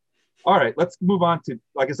 So, all right, let's move on to,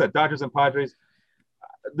 like I said, Dodgers and Padres.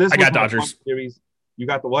 I got Dodgers series. You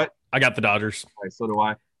got the what? I got the Dodgers. All right, so do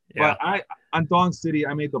I. Yeah. But on Dong City,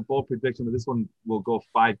 I made the bold prediction that this one will go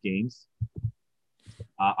 5 games.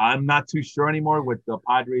 I'm not too sure anymore with the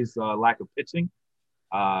Padres' lack of pitching,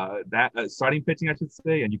 starting pitching, I should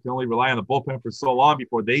say, and you can only rely on the bullpen for so long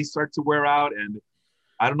before they start to wear out. And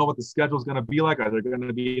I don't know what the schedule is going to be like. Are there going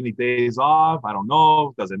to be any days off? I don't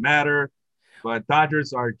know. Doesn't matter. But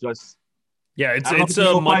Dodgers are just it's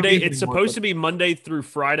a Monday. It's supposed to be Monday through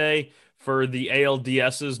Friday for the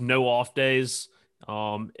ALDSs, no off days.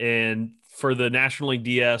 And for the National League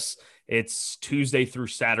DS, it's Tuesday through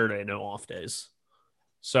Saturday, no off days.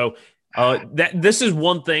 So this is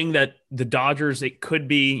one thing that the Dodgers, it could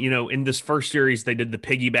be, in this first series, they did the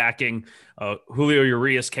piggybacking. Julio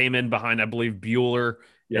Urias came in behind, I believe, Buehler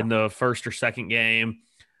in the first or second game.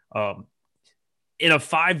 In a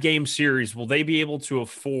 5-game series, will they be able to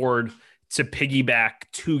afford to piggyback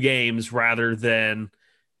 2 games rather than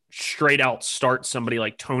straight out start somebody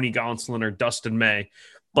like Tony Gonsolin or Dustin May?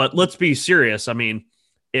 But let's be serious. I mean,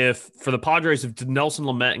 if for the Padres, if Nelson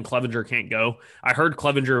Lamet and Clevenger can't go, I heard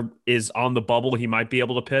Clevenger is on the bubble. He might be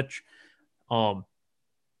able to pitch.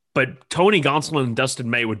 But Tony Gonsolin and Dustin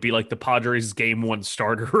May would be like the Padres' game 1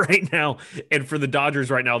 starter right now. And for the Dodgers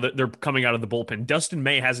right now, they're coming out of the bullpen. Dustin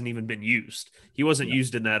May hasn't even been used. He wasn't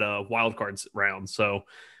used in that wild card round. So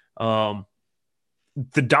the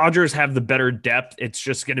Dodgers have the better depth. It's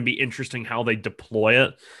just going to be interesting how they deploy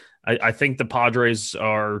it. I think the Padres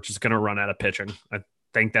are just going to run out of pitching. I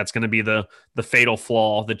think that's going to be the fatal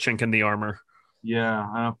flaw, the chink in the armor. Yeah,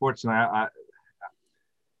 and unfortunately,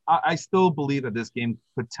 I still believe that this game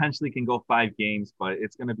potentially can go 5 games, but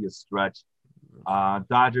it's going to be a stretch.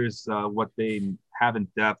 Dodgers, what they have in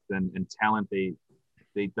depth and talent, they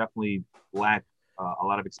definitely lack a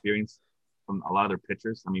lot of experience from a lot of their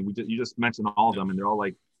pitchers. I mean, you just mentioned all of them, and they're all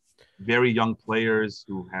like very young players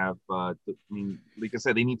who have, like I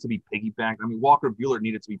said, they need to be piggybacked. I mean, Walker Buehler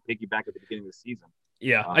needed to be piggybacked at the beginning of the season.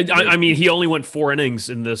 Yeah, I mean, he only went 4 innings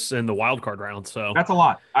in the wild card round, so that's a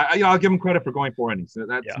lot. I'll give him credit for going 4 innings.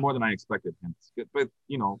 That's more than I expected him. But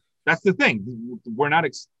that's the thing. We're not.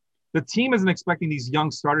 The team isn't expecting these young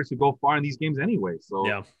starters to go far in these games anyway.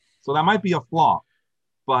 So so that might be a flaw.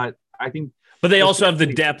 But I think. But they also have the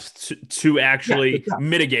depth to actually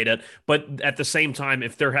mitigate it. But at the same time,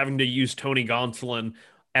 if they're having to use Tony Gonsolin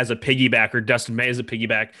as a piggyback or Dustin May as a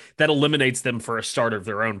piggyback, that eliminates them for a start of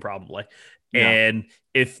their own probably. Yeah. And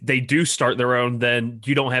if they do start their own, then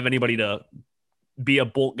you don't have anybody to be a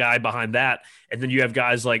bolt guy behind that. And then you have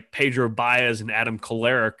guys like Pedro Baez and Adam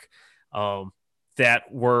Kolarek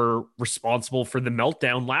that were responsible for the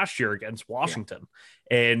meltdown last year against Washington.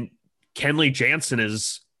 Yeah. And Kenley Jansen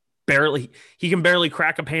he can barely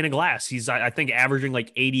crack a pane of glass. He's, I think, averaging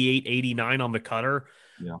like 88, 89 on the cutter.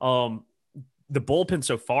 Yeah. The bullpen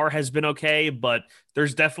so far has been okay, but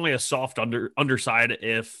there's definitely a soft underside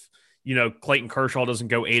if, Clayton Kershaw doesn't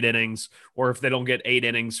go 8 innings, or if they don't get 8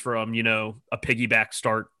 innings from, a piggyback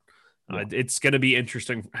start. Yeah. It's going to be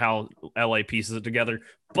interesting how LA pieces it together,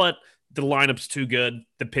 but the lineup's too good.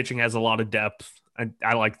 The pitching has a lot of depth.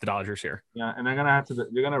 I like the Dodgers here. Yeah, and they're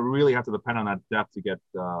gonna really have to depend on that depth to get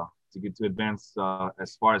to advance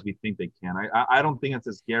as far as we think they can. I don't think it's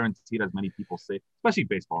as guaranteed as many people say, especially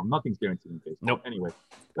baseball. Nothing's guaranteed in baseball. Nope. Anyway,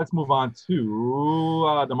 let's move on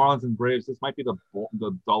to the Marlins and Braves. This might be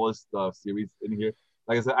the dullest series in here.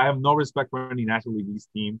 Like I said, I have no respect for any National League East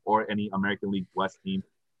team or any American League West team,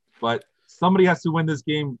 but somebody has to win this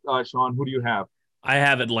game. Sean, who do you have? I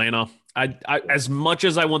have Atlanta. I as much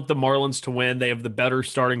as I want the Marlins to win, they have the better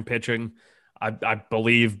starting pitching. I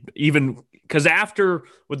believe, even because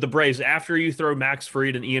with the Braves, after you throw Max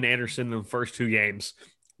Fried and Ian Anderson in the first 2 games,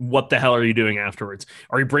 what the hell are you doing afterwards?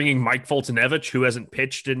 Are you bringing Mike Foltynewicz, who hasn't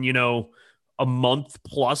pitched in a month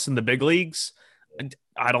plus in the big leagues?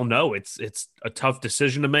 I don't know. It's a tough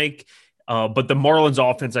decision to make. But the Marlins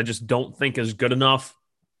offense, I just don't think is good enough.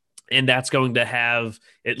 and that's going to have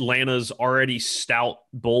Atlanta's already stout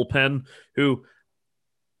bullpen, who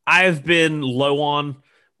I've been low on,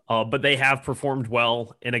 but they have performed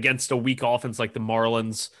well. And against a weak offense like the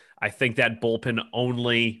Marlins, I think that bullpen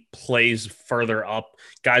only plays further up.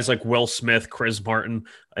 Guys like Will Smith, Chris Martin,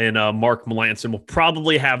 and Mark Melanson will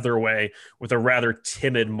probably have their way with a rather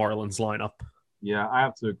timid Marlins lineup. Yeah, I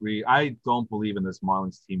have to agree. I don't believe in this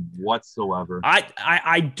Marlins team whatsoever.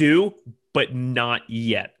 I do, but not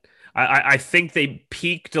yet. I think they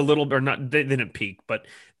peaked a little, or not. They didn't peak, but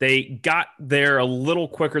they got there a little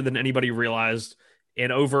quicker than anybody realized.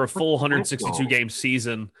 And over a full 162 game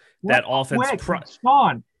season, that offense.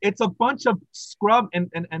 Sean, it's a bunch of scrub and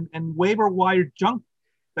waiver wire junk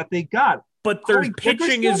that they got. But their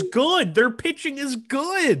pitching is good. Their pitching is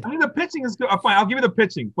good. I mean, the pitching is good. Fine, I'll give you the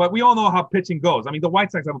pitching, but we all know how pitching goes. I mean, the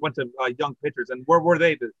White Sox have a bunch of young pitchers, and where were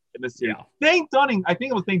they in this series? Yeah. Dane Dunning, I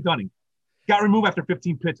think it was Dane Dunning, got removed after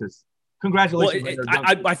 15 pitches. Congratulations.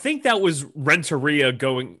 Well, I think that was Renteria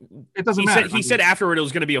going. It doesn't matter. He said afterward it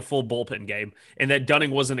was going to be a full bullpen game, and that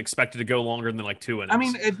Dunning wasn't expected to go longer than like 2 innings. I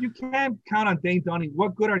mean, if you can't count on Dane Dunning,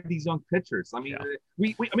 what good are these young pitchers? I mean,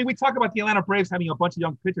 we talk about the Atlanta Braves having a bunch of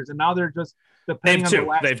young pitchers, and now they're just depending on the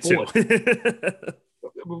last. They have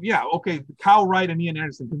 2. Yeah, okay. Kyle Wright and Ian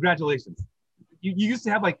Anderson. Congratulations. You used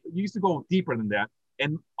to have you used to go deeper than that,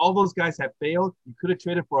 and all those guys have failed. You could have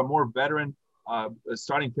traded for a more veteran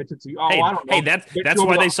starting pitcher to I don't know. Hey, that's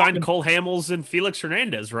why they signed Cole Hamels and Felix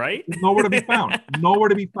Hernandez, right? Nowhere to be found. Nowhere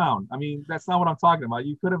to be found. I mean, that's not what I'm talking about.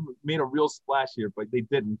 You could have made a real splash here, but they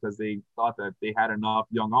didn't because they thought that they had enough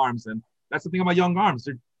young arms. And that's the thing about young arms.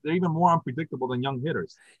 They're even more unpredictable than young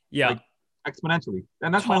hitters. Yeah. Exponentially.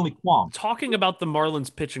 And that's my only qualm. Talking about the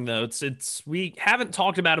Marlins pitching, though, it's we haven't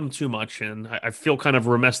talked about them too much, and I feel kind of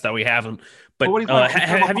remiss that we haven't. But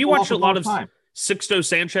have you watched a lot of time? Sixto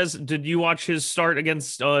Sanchez, did you watch his start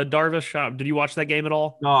against Darvish? Did you watch that game at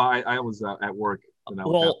all? No, I was at work.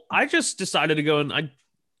 I just decided to go and I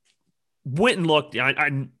went and looked.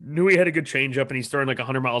 I knew he had a good changeup and he's throwing like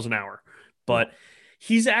 100 miles an hour, but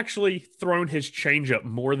he's actually thrown his changeup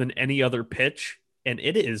more than any other pitch, and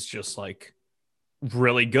it is just like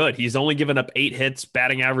really good. He's only given up 8 hits,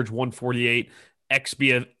 batting average 148,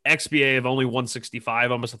 XBA of only 165,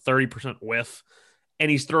 almost a 30% whiff. And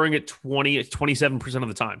he's throwing it 27% of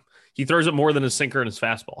the time. He throws it more than his sinker and his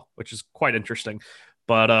fastball, which is quite interesting.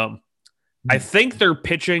 But I think their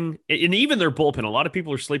pitching, and even their bullpen, a lot of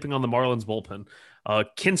people are sleeping on the Marlins bullpen.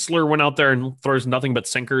 Kinsler went out there and throws nothing but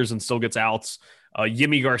sinkers and still gets outs.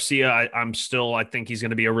 Yimi Garcia, I think he's going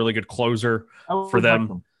to be a really good closer for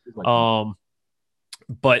them.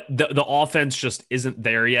 But the offense just isn't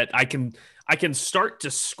there yet. I can start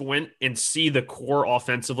to squint and see the core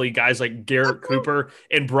offensively, guys like Garrett Cooper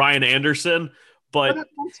and Brian Anderson. But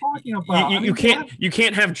you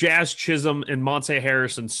can't have Jazz Chisholm and Monte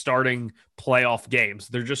Harrison starting playoff games.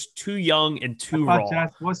 They're just too young and too raw. Jazz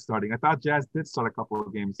was starting. I thought Jazz did start a couple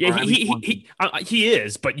of games. Yeah, he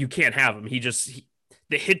is, but you can't have him.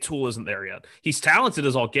 The hit tool isn't there yet. He's talented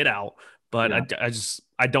as all get out, but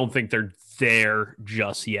I don't think they're there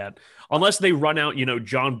just yet. Unless they run out,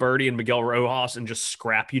 John Birdie and Miguel Rojas and just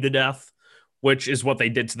scrap you to death, which is what they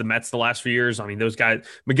did to the Mets the last few years. I mean, those guys,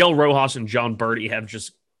 Miguel Rojas and John Birdie, have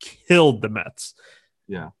just killed the Mets.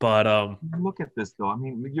 Yeah. But look at this, though. I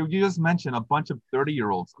mean, you just mentioned a bunch of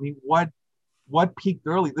 30-year-olds. I mean, what peaked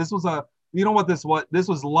early? This was this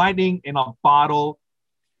was lightning in a bottle,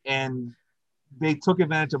 and they took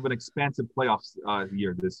advantage of an expansive playoffs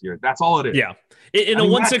year this year. That's all it is. Yeah. In a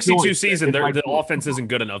 162 season, the offense isn't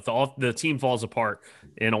good enough. The team falls apart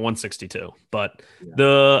in a 162. But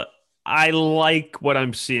I like what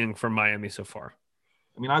I'm seeing from Miami so far.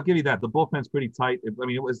 I mean, I'll give you that. The bullpen's pretty tight. I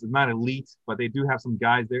mean, it was not elite, but they do have some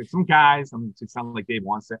guys there. Some guys. I mean, it sounds like Dave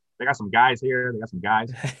wants it. They got some guys here. They got some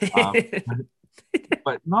guys.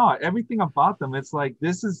 But no, everything about them, it's like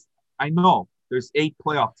I know there's 8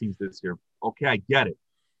 playoff teams this year. Okay, I get it.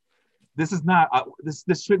 This is not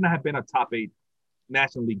this should not have been a top 8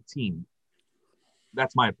 National League team.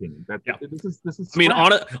 That's my opinion. This is. I mean,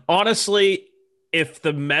 honestly, if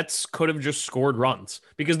the Mets could have just scored runs,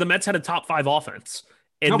 because the Mets had a top 5 offense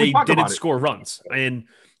and they didn't score runs, and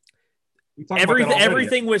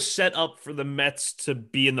everything was set up for the Mets to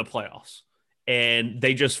be in the playoffs, and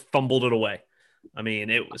they just fumbled it away. I mean,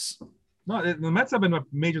 it was. No, the Mets have been a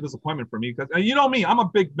major disappointment for me because you know me, I'm a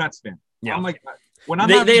big Mets fan. Yeah. I'm like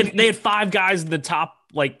they had 5 guys in the top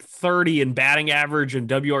 30 in batting average and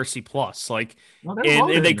WRC plus,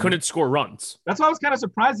 and they couldn't score runs. That's why I was kind of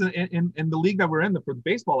surprised in the league that we're in for the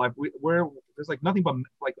baseball life, where there's nothing but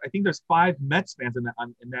I think there's 5 Mets fans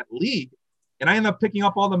in that league, And I end up picking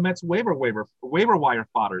up all the Mets waiver wire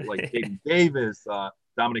fodder, like Jaden Davis,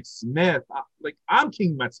 Dominic Smith. Like, I'm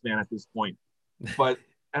King Mets fan at this point. But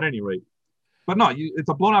at any rate. But no, it's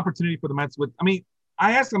a blown opportunity for the Mets.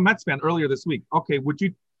 I asked a Mets fan earlier this week, okay,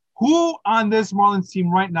 who on this Marlins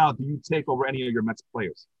team right now do you take over any of your Mets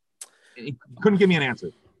players? And he couldn't give me an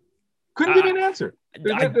answer.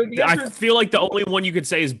 I feel like the only one you could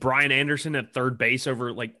say is Brian Anderson at third base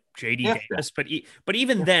over like JD Davis. But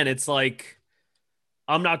even then, it's like,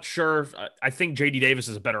 I'm not sure. I think JD Davis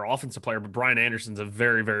is a better offensive player, but Brian Anderson's a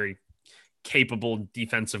very, very capable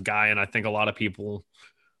defensive guy. And I think a lot of people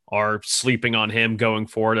are sleeping on him going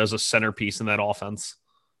forward as a centerpiece in that offense.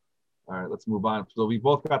 All right, let's move on. So we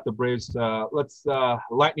both got the Braves. Let's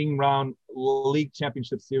lightning round league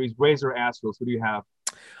championship series. Braves or Astros? Who do you have?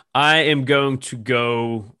 I am going to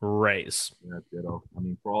go Rays. Yeah, ditto. I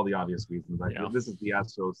mean, for all the obvious reasons. This is the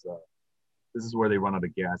Astros. This is where they run out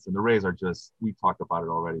of gas. And the Rays are just, we talked about it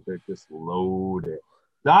already. They're just loaded.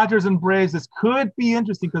 Dodgers and Braves. This could be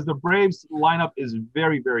interesting because the Braves lineup is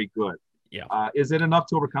very, very good. Yeah. Is it enough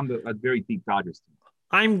to overcome a very deep Dodgers team?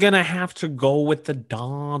 I'm going to have to go with the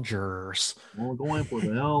Dodgers. We're going for the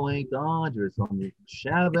LA Dodgers on the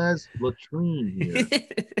Chavez latrine here.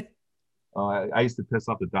 I used to piss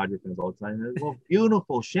off the Dodger fans all the time. Well,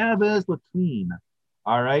 beautiful Chavez latrine.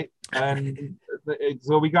 All right. And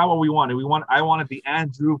so we got what we wanted. I wanted the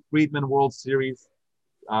Andrew Friedman World Series,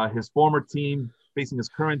 his former team facing his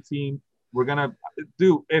current team. We're going to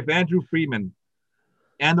do, if Andrew Friedman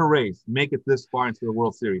and the Rays make it this far into the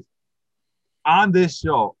World Series, on this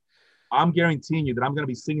show, I'm guaranteeing you that I'm going to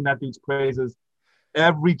be singing that dude's praises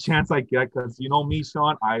every chance I get because you know me,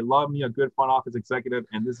 Sean, I love me a good front office executive,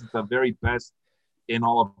 and this is the very best in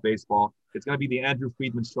all of baseball. It's going to be the Andrew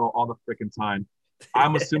Friedman show all the freaking time.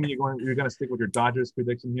 I'm assuming you're going to stick with your Dodgers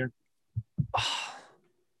prediction here.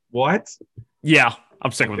 What? Yeah,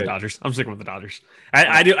 I'm sticking with the Dodgers.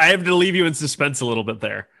 I have to leave you in suspense a little bit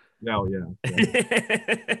there. Oh, yeah.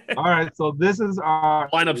 All right, so this is our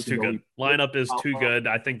lineup's too good. Lineup is too good.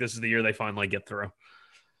 I think this is the year they finally get through.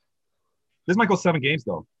 This might go 7 games,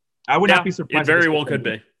 though. I would not be surprised. It very well could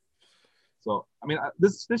be. So, I mean,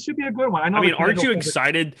 this should be a good one. Aren't you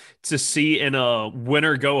excited to see in a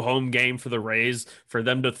winner go home game for the Rays for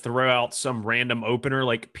them to throw out some random opener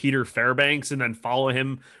like Peter Fairbanks and then follow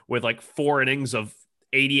him with like 4 innings of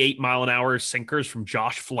 88-mile-an-hour sinkers from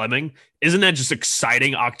Josh Fleming? Isn't that just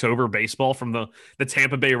exciting October baseball from the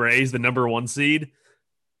Tampa Bay Rays, the number 1 seed?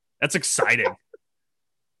 That's exciting.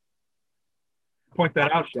 Point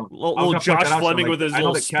that out, Sean. Little Josh Fleming with his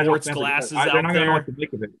little sports glasses out there. They're not going to know what to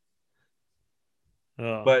make of it.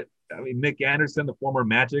 But, I mean, Nick Anderson, the former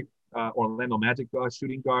Magic, Orlando Magic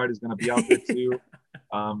shooting guard, is going to be out there too.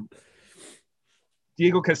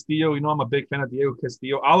 Diego Castillo, I'm a big fan of Diego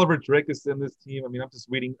Castillo. Oliver Drake is in this team. I mean, I'm just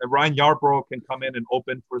reading. Ryan Yarbrough can come in and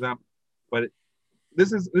open for them. But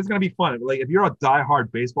this is going to be fun. Like, if you're a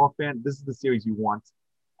diehard baseball fan, this is the series you want.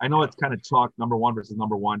 I know it's kind of chalk, number 1 versus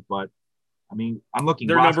number 1, but I mean, I'm looking.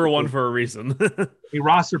 They're number 1 for a reason.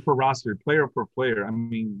 Roster per roster, player per player. I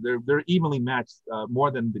mean, they're evenly matched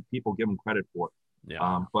more than the people give them credit for.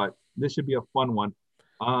 Yeah. But this should be a fun one.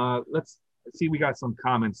 Let's see. We got some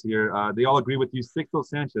comments here. They all agree with you. Sixto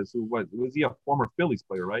Sanchez, who was he a former Phillies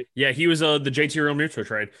player, right? Yeah, he was the JT Realmuto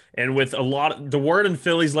trade. And with the word in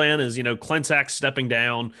Phillies land is, Klentak stepping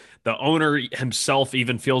down. The owner himself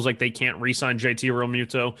even feels like they can't re-sign JT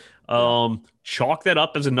Realmuto. Chalk that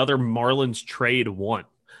up as another Marlins trade one.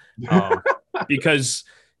 Because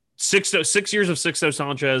 6 years of Sixto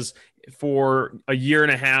Sanchez for a year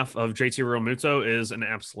and a half of JT Realmuto is an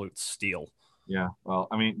absolute steal. Yeah, well,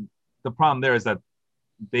 I mean, the problem there is that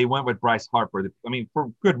they went with Bryce Harper. I mean,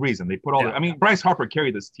 for good reason. They put Bryce Harper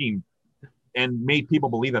carried this team and made people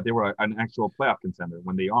believe that they were an actual playoff contender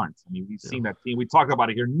when they aren't. I mean, we've seen that team. We talked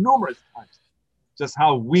about it here numerous times, just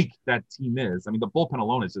how weak that team is. I mean, the bullpen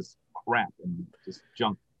alone is just crap and just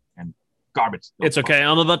junk and garbage. It's okay.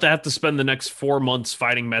 I'm about to have to spend the next 4 months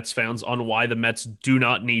fighting Mets fans on why the Mets do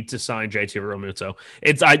not need to sign JT Realmuto.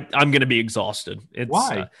 I'm going to be exhausted.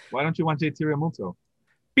 Why? Why don't you want JT Realmuto?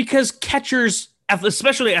 Because catchers,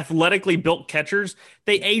 especially athletically built catchers,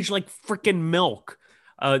 they age like freaking milk.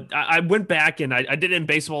 I went back and I did it in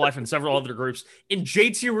Baseball Life and several other groups. And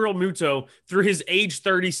JT Realmuto, through his age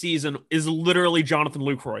 30 season, is literally Jonathan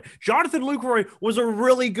Lucroy. Jonathan Lucroy was a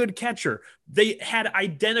really good catcher. They had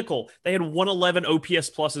 111 OPS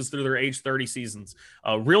pluses through their age 30 seasons.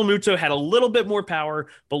 Realmuto had a little bit more power,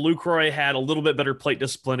 but Lucroy had a little bit better plate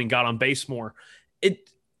discipline and got on base more.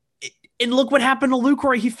 And look what happened to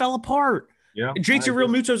Lucroy. He fell apart. Yeah, JT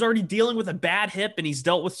Realmuto is already dealing with a bad hip, and he's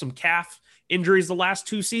dealt with some calf injuries the last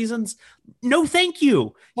 2 seasons. No, thank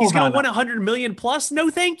you. He's going to win 100 million plus.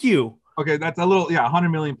 No, thank you. Okay, that's a little 100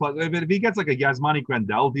 million plus. If he gets like a Yasmani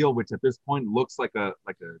Grandal deal, which at this point looks like a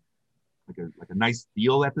nice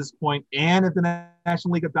deal at this point, and if the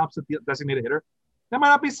National League adopts a designated hitter, that might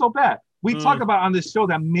not be so bad. We talk about on this show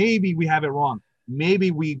that maybe we have it wrong.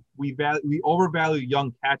 Maybe we overvalue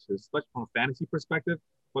young catchers, especially from a fantasy perspective,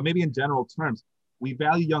 but maybe in general terms, we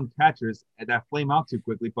value young catchers that flame out too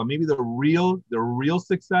quickly. But maybe the real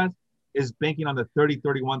success is banking on the 30,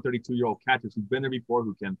 31, 32-year-old catchers who've been there before,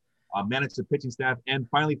 who can manage the pitching staff and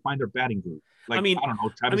finally find their batting groove. Like, I don't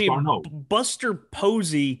know, Travis d'Arnaud. Buster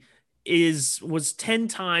Posey was 10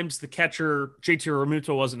 times the catcher JT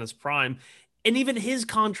Realmuto was in his prime, and even his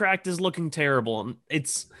contract is looking terrible.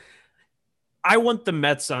 And I want the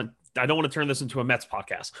Mets on. I don't want to turn this into a Mets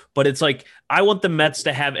podcast, but it's like I want the Mets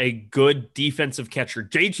to have a good defensive catcher.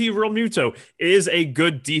 JT Realmuto is a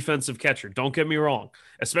good defensive catcher. Don't get me wrong.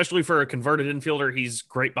 Especially for a converted infielder, he's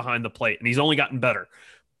great behind the plate, and he's only gotten better.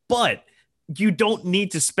 But you don't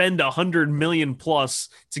need to spend $100 million plus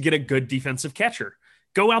to get a good defensive catcher.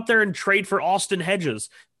 Go out there and trade for Austin Hedges.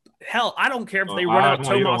 Hell, I don't care if they run out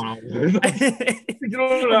Tomas.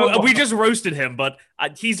 We just roasted him, but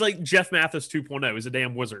he's like Jeff Mathis 2.0. He's a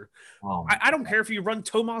damn wizard. I don't care if you run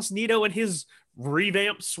Tomas Nido and his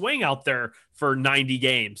revamped swing out there for 90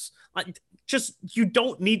 games. You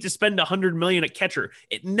don't need to spend $100 million at catcher.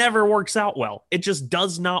 It never works out well. It just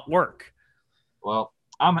does not work. Well,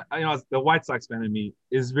 the White Sox fan in me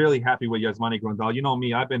is really happy with Yasmani Grandal. You know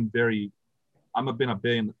me, I've been a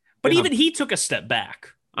billion. But even he took a step back.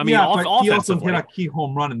 I mean, he also hit a key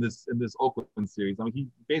home run in this Oakland series. I mean,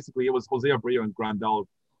 it was Jose Abreu and Grandal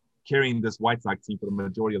carrying this White Sox team for the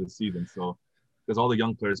majority of the season. So, because all the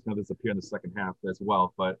young players kind of disappear in the second half as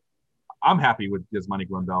well. But I'm happy with Yasmani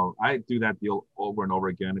Grandal. I do that deal over and over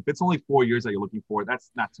again. If it's only 4 years that you're looking for,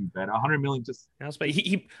 that's not too bad. 100 million just. I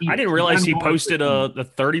didn't realize he posted a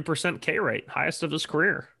 30% K rate, highest of his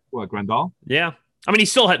career. What, Grandal? Yeah. I mean, he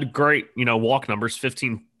still had great, walk numbers,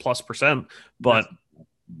 15+%, but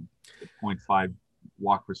 0.5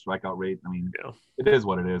 walk per strikeout rate. I mean, It is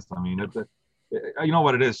what it is. I mean, you know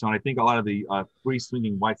what it is, Sean. I think a lot of the free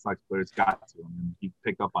swinging White Sox players got to him, and he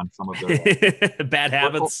picked up on some of their bad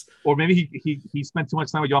habits. Or maybe he spent too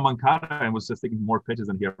much time with Yoán Moncada and was just taking more pitches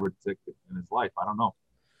than he ever took in his life. I don't know.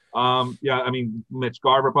 I mean, Mitch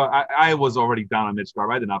Garver, but I was already down on Mitch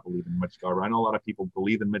Garver. I did not believe in Mitch Garver. I know a lot of people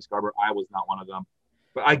believe in Mitch Garver. I was not one of them,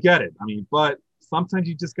 but I get it. I mean, but sometimes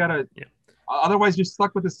you just gotta. Yeah. Otherwise, you're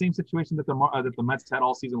stuck with the same situation that the Mets had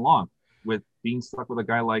all season long, with being stuck with a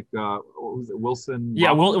guy like Wilson.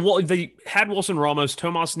 Yeah, well, they had Wilson Ramos.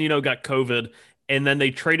 Tomas Nido got COVID, and then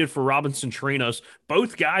they traded for Robinson Chirinos.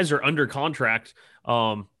 Both guys are under contract.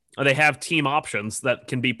 They have team options that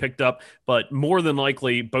can be picked up, but more than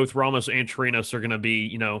likely, both Ramos and Chirinos are going to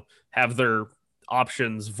be, have their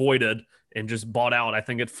options voided and just bought out. I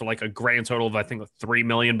think it's for like a grand total of $3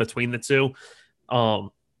 million between the two.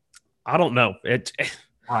 I don't know.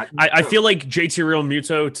 I feel like JT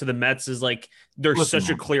Realmuto to the Mets is like there's such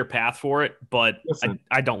a clear path for it, but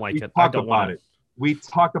I don't like it. I don't want it. We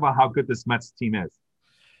talked about how good this Mets team is.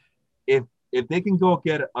 If they can go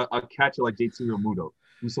get a catcher like JT Realmuto,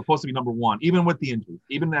 who's supposed to be number one, even with the injury,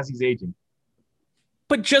 even as he's aging.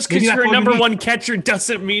 But just because you're a number one catcher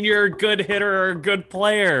doesn't mean you're a good hitter or a good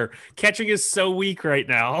player. Catching is so weak right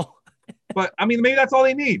now. But, I mean, maybe that's all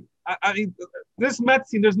they need. I mean, this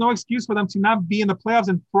Mets team, there's no excuse for them to not be in the playoffs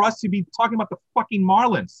and for us to be talking about the fucking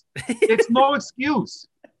Marlins. It's no excuse.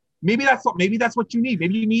 Maybe that's what you need.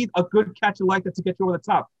 Maybe you need a good catcher like that to get you over the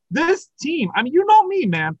top. This team, I mean, you know me,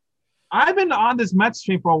 man. I've been on this Mets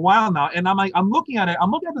train for a while now, and I'm looking at it.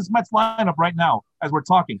 I'm looking at this Mets lineup right now as we're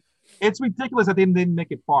talking. It's ridiculous that they didn't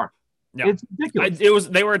make it far. Yeah. It's ridiculous.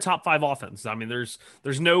 They were a top 5 offense. I mean, there's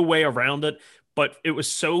no way around it. But it was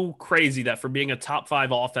so crazy that for being a top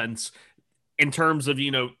 5 offense in terms of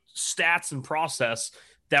stats and process,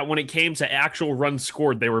 that when it came to actual runs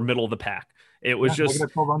scored, they were middle of the pack. It was just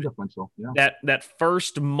 12 run differential. Yeah. That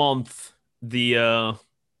first month, the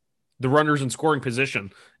runners in scoring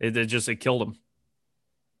position, it killed them.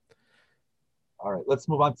 All right, let's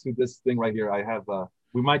move on to this thing right here. I have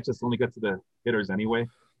we might just only get to the hitters anyway.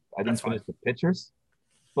 I didn't finish the pitchers,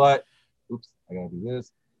 but oops, I gotta do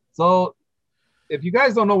this. So if you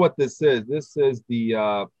guys don't know what this is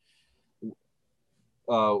the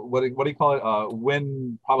what do you call it?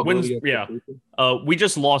 Win probability. Yeah. We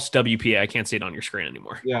just lost WPA. I can't see it on your screen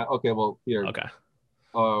anymore. Yeah. Okay. Well, here. Okay.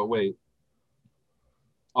 Wait.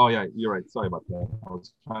 Oh yeah, you're right. Sorry about that. I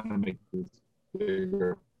was trying to make this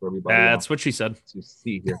bigger for everybody. That's what she said. To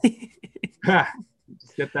see here.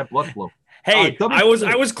 Just get that blood flow. Hey, WPA.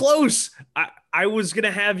 I was close. I was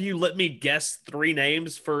gonna have you let me guess 3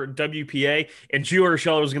 names for WPA, and Gio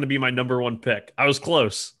Urshela was gonna be my number 1 pick. I was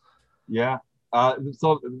close. Yeah.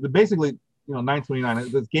 Basically,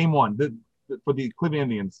 929. This game one for the Cleveland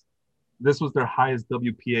Indians. This was their highest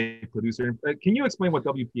WPA producer. Can you explain what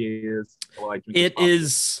WPA is? It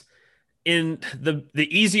is in the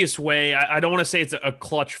easiest way. I don't want to say it's a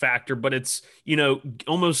clutch factor, but it's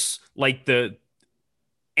almost like the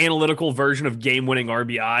analytical version of game-winning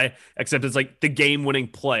RBI, except it's like the game-winning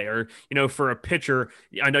play. Or for a pitcher,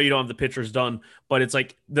 I know you don't have the pitchers done, but it's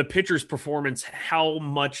like the pitcher's performance, how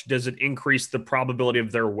much does it increase the probability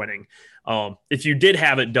of their winning? If you did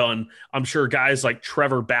have it done, I'm sure guys like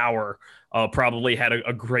Trevor Bauer probably had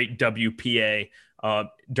a great WPA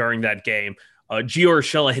during that game. Gio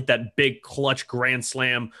Urshela hit that big clutch grand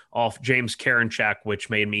slam off James Karinchak, which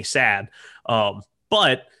made me sad.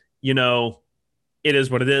 But it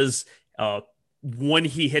is what it is. When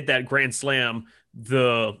he hit that grand slam,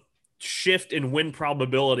 the shift in win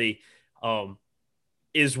probability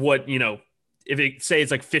is what, if it say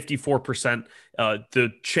it's like 54%, a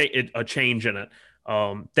change in it,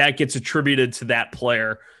 that gets attributed to that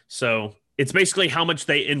player. So it's basically how much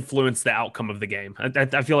they influence the outcome of the game.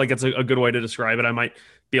 I feel like that's a good way to describe it. I might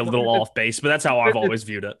be a little off base, but that's how I've always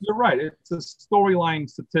viewed it. You're right. It's a storyline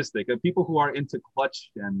statistic. People who are into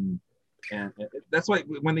clutch and that's why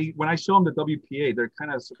when I show them the WPA, they're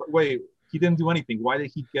kind of wait, he didn't do anything. Why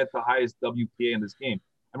did he get the highest WPA in this game?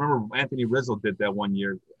 I remember Anthony Rizzo did that one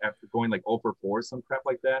year after going like 0 for 4, some crap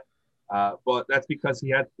like that. But that's because he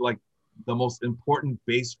had like the most important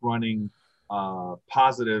base running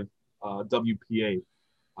positive WPA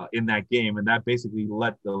in that game, and that basically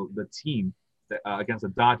led the team against the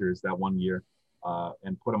Dodgers that one year.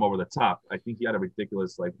 And put him over the top. I think he had a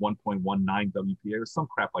ridiculous like 1.19 WPA or some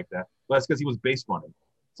crap like that. But that's because he was base running.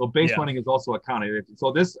 So base running is also accounted.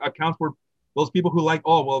 So this accounts for those people who like,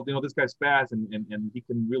 oh, well, this guy's fast and he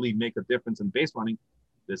can really make a difference in base running.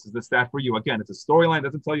 This is the stat for you. Again, it's a storyline. It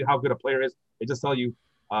doesn't tell you how good a player is. It just tells you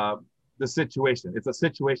the situation. It's a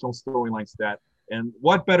situational storyline stat. And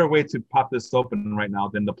what better way to pop this open right now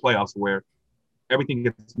than the playoffs where everything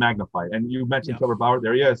gets magnified? And you mentioned Trevor Bauer.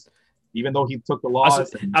 There he is. Even though he took the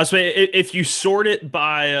loss. I was saying, if you sort it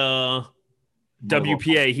by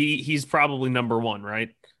WPA, he's probably number 1,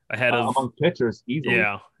 right? Ahead of among pitchers, easily.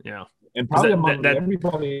 Yeah. And probably among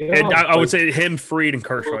everybody else. And I would say him, Fried, and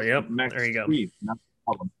Kershaw. Yep. Max there you go. Fried, not the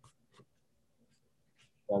problem.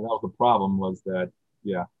 That was the problem. Was that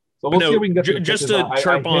So we'll see if we can get just to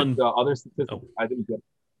chirp on the other statistics. Oh. I didn't get.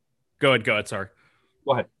 Go ahead. Sorry.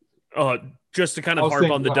 Go ahead. Just to kind of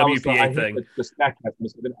harp on the WPA thing. The stat cast,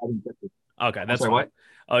 I didn't get it. Okay, that's fine.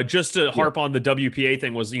 What? Just to harp on the WPA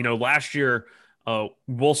thing was, last year,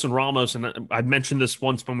 Wilson Ramos, and I mentioned this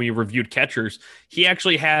once when we reviewed catchers, he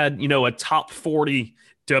actually had, a top 40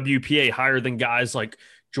 WPA higher than guys like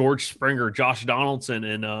George Springer, Josh Donaldson,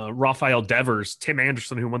 and Rafael Devers, Tim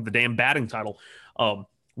Anderson, who won the damn batting title.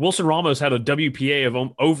 Wilson Ramos had a WPA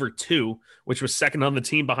of over 2, which was second on the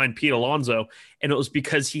team behind Pete Alonso. And it was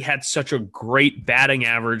because he had such a great batting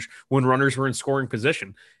average when runners were in scoring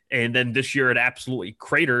position. And then this year it absolutely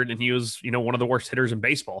cratered, and he was, one of the worst hitters in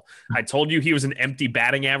baseball. I told you he was an empty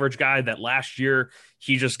batting average guy, that last year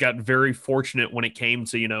he just got very fortunate when it came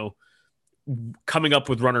to, coming up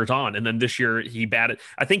with runners on. And then this year he batted.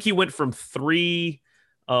 I think he went from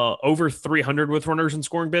over 300 with runners in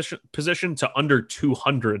scoring position to under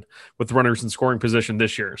 200 with runners in scoring position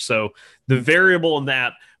this year. So the variable in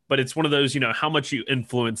that, but it's one of those, how much you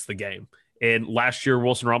influence the game. And last year,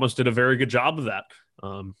 Wilson Ramos did a very good job of that.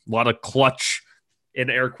 A lot of clutch, in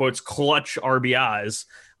air quotes, clutch RBIs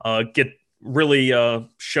get really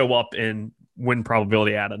show up in win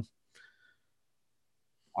probability added.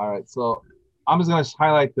 All right. So I'm just going to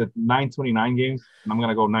highlight the 929 games, and I'm going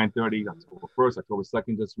to go 930, October 1st, October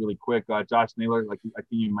 2nd, just really quick. Josh Naylor, like I think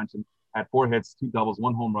you mentioned, had 4 hits, 2 doubles,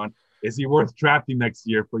 1 home run. Is he worth drafting next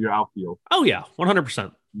year for your outfield? Oh, yeah,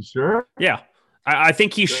 100%. You sure? Yeah. I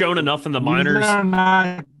think he's shown enough in the minors. These are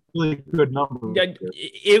not really good numbers.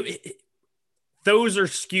 Those are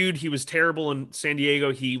skewed. He was terrible in San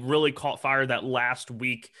Diego. He really caught fire that last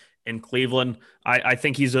week in Cleveland. I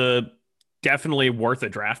think he's definitely worth a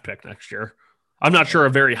draft pick next year. I'm not sure a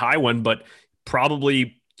very high one, but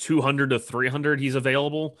probably 200 to 300 he's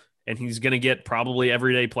available, and he's going to get probably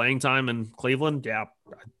everyday playing time in Cleveland. Yeah,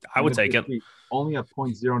 I would take it. Only a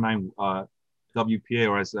 .09 WPA,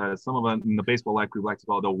 or as some of them in the baseball life group like to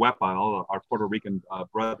call it the WEPA. All our Puerto Rican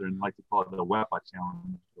brethren like to call it the WEPA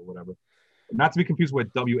challenge or whatever. Not to be confused with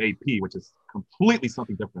WAP, which is completely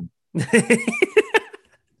something different.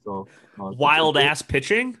 So wild ass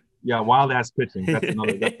pitching. Yeah, wild ass pitching. That's the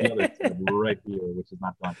other team right here, which is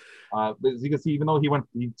not done. But as you can see, even though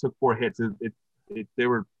he took 4 hits, they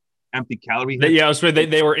were empty calorie hits. Yeah, so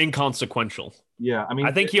they were inconsequential. Yeah, I I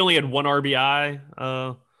mean, think he only had 1 RBI.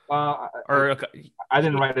 Or I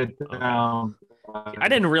didn't write it down. I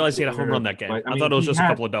didn't realize he had a home run that game. But, I thought it was just a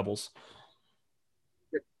couple of doubles.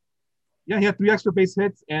 Yeah, he had 3 extra base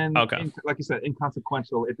hits, and, Okay. like you said,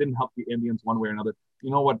 inconsequential. It didn't help the Indians one way or another.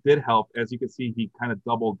 You know what did help? As you can see, he kind of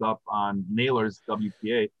doubled up on Naylor's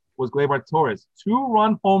WPA, was Gleyber Torres.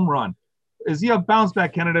 2-run home run. Is he a bounce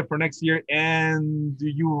back candidate for next year? And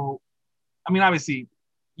obviously,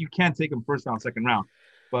 you can't take him first round, second round,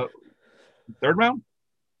 but third round?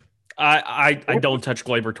 I don't touch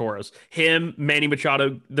Gleyber Torres. Him, Manny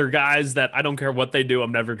Machado, they're guys that I don't care what they do.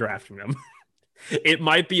 I'm never drafting them. It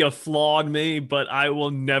might be a flaw in me, but I will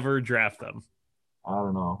never draft them. I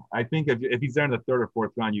don't know. I think if he's there in the third or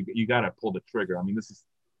fourth round, you got to pull the trigger. I mean,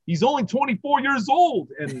 he's only 24 years old,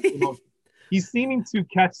 and he's seeming to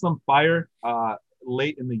catch some fire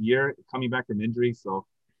late in the year, coming back from injury. So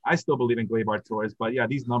I still believe in Gleyber Torres, but yeah,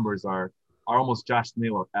 these numbers are almost Josh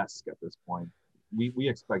Naylor-esque at this point. We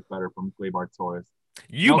expect better from Gleyber Torres.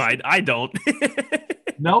 You might. I don't.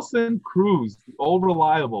 Nelson Cruz, the old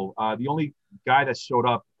reliable, the only guy that showed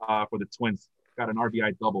up for the Twins, got an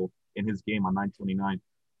RBI double in his game on 9/29.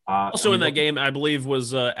 Also in that game, I believe,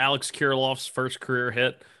 was Alex Kirilloff's first career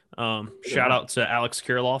hit. Shout out to Alex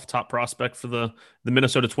Kirilloff, top prospect for the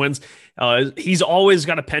Minnesota Twins. He's always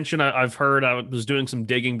got a penchant. I've heard. I was doing some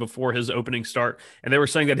digging before his opening start, and they were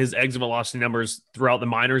saying that his exit velocity numbers throughout the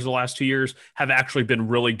minors the last 2 years have actually been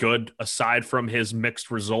really good, aside from his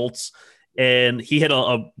mixed results. And he hit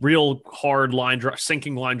a real hard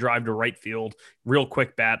sinking line drive to right field, real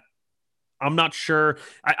quick bat. I'm not sure.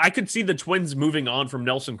 I could see the Twins moving on from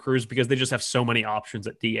Nelson Cruz because they just have so many options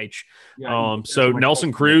at DH. Yeah, so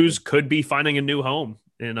Nelson Cruz could be finding a new home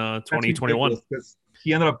in 2021. Because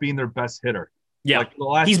he ended up being their best hitter. Yeah,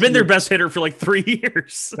 he's been their best hitter for like 3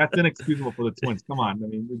 years. That's inexcusable for the Twins. Come on. I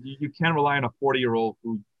mean, you can't rely on a 40-year-old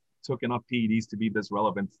who took enough PEDs to be this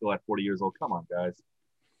relevant still at 40 years old. Come on, guys.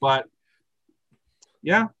 But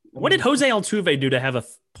yeah. What did Jose Altuve do to have a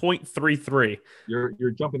 .33?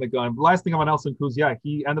 You're jumping the gun. Last thing about Nelson Cruz, yeah,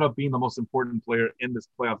 he ended up being the most important player in this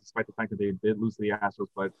playoff, despite the fact that they did lose to the Astros.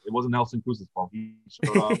 But it wasn't Nelson Cruz's fault. He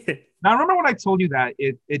showed up. Now, remember when I told you that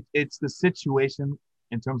it's the situation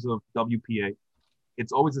in terms of WPA.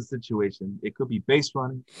 It's always a situation. It could be base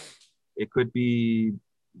running. It could be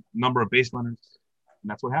number of base runners. And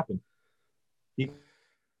that's what happened. He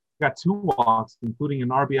got 2 walks, including an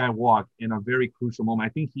RBI walk in a very crucial moment. I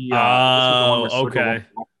think he. Okay.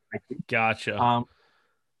 Gotcha.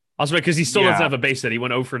 Also, because he still doesn't have a base hit. He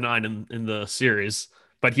went 0 for 9 in the series,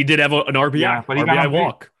 but he did have an RBI. Yeah, but he got on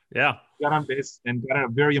walk. Yeah, got on base and got a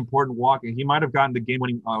very important walk, and he might have gotten the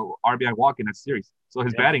game-winning RBI walk in that series. So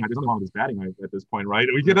his batting, there's nothing wrong with his batting at this point, right?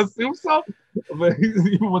 We can assume so, but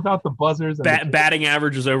even without the buzzers. And batting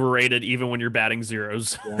average is overrated, even when you're batting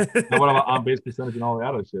zeros. Yeah. Now, what about on-base percentage and all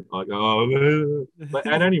that other shit? Like, but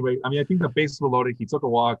at any rate, I mean, I think the bases were loaded. He took a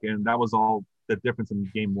walk, and that was all the difference in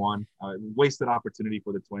game 1. Wasted opportunity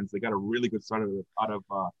for the Twins. They got a really good start out of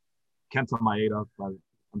Kenta Maeda, but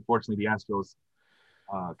unfortunately, the Astros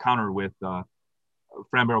countered with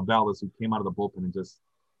Framber Valdez, who came out of the bullpen and just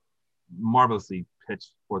marvelously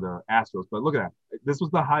pitched for the Astros. But look at that. This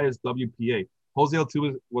was the highest WPA. Jose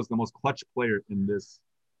Altuve was the most clutch player in this.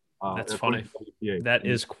 That's funny. That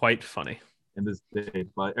is quite funny. In this day.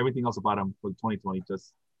 But everything else about him for 2020,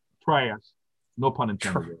 just trash. No pun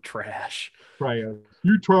intended. Trash.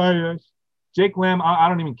 You trash. Jake Lamb, I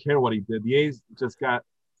don't even care what he did. The A's just got...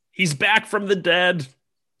 He's back from the dead.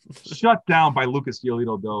 Shut down by Lucas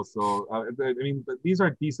Giolito, though. So, I mean, these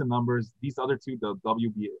are decent numbers. These other two, the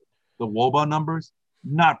WBA, the WOBA numbers,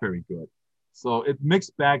 not very good. So, it's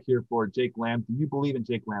mixed bag here for Jake Lamb. Do you believe in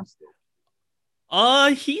Jake Lamb still?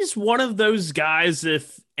 He's one of those guys,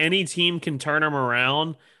 if any team can turn him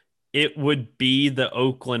around, it would be the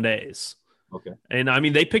Oakland A's. Okay. And, I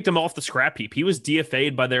mean, they picked him off the scrap heap. He was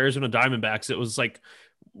DFA'd by the Arizona Diamondbacks. It was like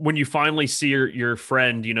when you finally see your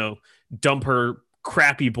friend, dump her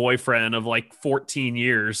crappy boyfriend of like 14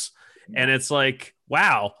 years. And it's like,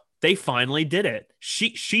 wow, they finally did it.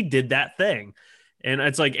 She did that thing. And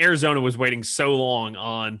it's like Arizona was waiting so long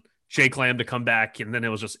on Jake Lamb to come back. And then it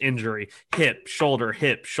was just injury, hip,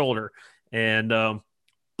 shoulder. And,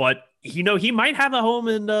 but he might have a home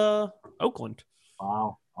in Oakland.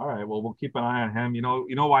 Wow. All right. Well, we'll keep an eye on him. You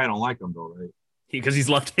know why I don't like him though, right? Because he's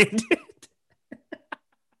left-handed.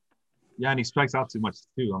 Yeah, and he strikes out too much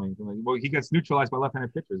too. I mean, well, he gets neutralized by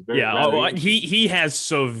left-handed pitchers. He has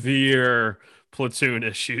severe platoon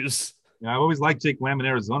issues. Yeah, I always liked Jake Lamb in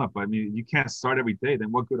Arizona, but I mean, you can't start every day.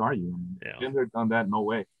 Then what good are you? I mean, been there, done that. No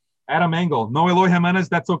way. Adam Engel, no Eloy Jimenez.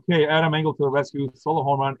 That's okay. Adam Engel to the rescue, solo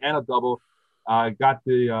home run and a double. Got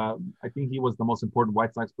the. I think he was the most important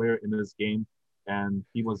White Sox player in this game, and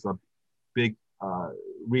he was a big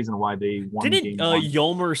reason why they won. Didn't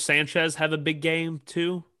Yolmer Sanchez have a big game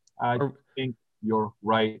too? I think you're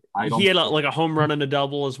right. He had like a home run and a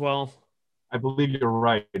double as well. I believe you're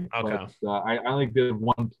right. Okay. But, I only did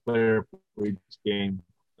one player for each game.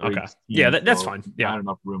 Okay. Yeah, that's fine. Yeah. Not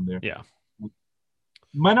enough room there. Yeah.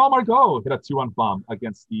 Manuel Margot hit a 2-run bomb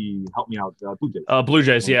against the Blue Jays. Blue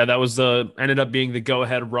Jays, yeah, that was ended up being the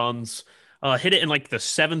go-ahead runs. Hit it in like the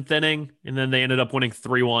 7th inning, and then they ended up winning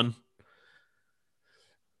 3-1.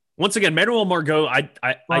 Once again, Manuel Margot, I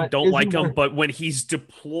don't like him, but when he's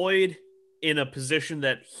deployed in a position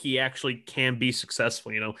that he actually can be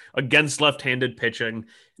successful, against left-handed pitching,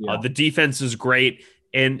 the defense is great,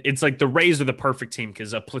 and it's like the Rays are the perfect team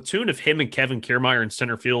because a platoon of him and Kevin Kiermaier in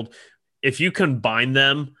center field, if you combine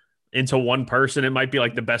them into one person, it might be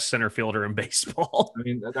like the best center fielder in baseball. I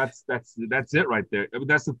mean, that's it right there. I mean,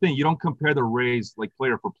 that's the thing. You don't compare the Rays like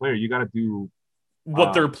player for player. You got to do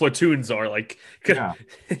what their platoons are like. Yeah.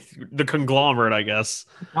 The conglomerate, I guess.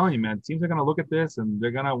 I'm telling you, man, teams are gonna look at this and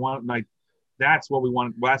they're gonna want like that's what we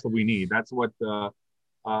want. That's what we need. That's what the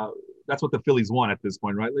Phillies want at this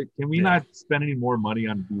point, right? Like, can we not spend any more money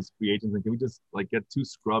on these free agents and can we just like get 2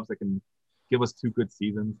 scrubs that can give us 2 good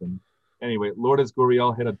seasons? And anyway, Lourdes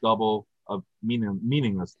Gurriel hit a double, a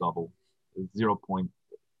meaningless double, 0.07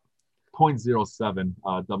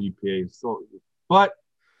 WPA. So, but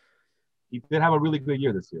he did have a really good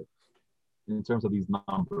year this year in terms of these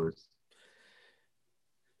numbers.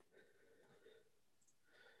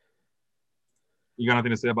 You got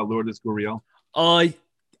nothing to say about Lourdes Gurriel? I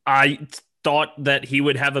thought that he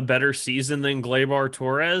would have a better season than Gleyber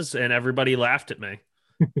Torres, and everybody laughed at me.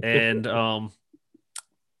 And I'm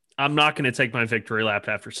not going to take my victory lap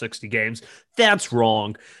after 60 games. That's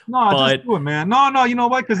wrong. No, just do it, man. No. You know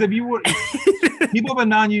what? Because if you would, people have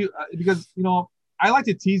been on you because I like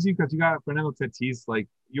to tease you because you got Fernando Tatis. Like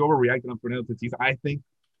you overreacted on Fernando Tatis, I think.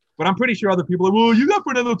 But I'm pretty sure other people are like, well, you got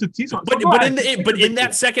Fernando Tatis on. But in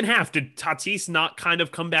that second half, did Tatis not kind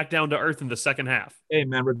of come back down to earth in the second half? Hey,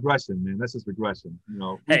 man, regression, man. That's just regression.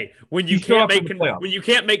 Hey, when you can't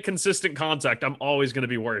make consistent contact, I'm always going to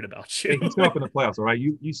be worried about you. Hey, you show up in the playoffs, all right?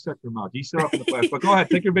 You shut your mouth. You show up in the playoffs. But go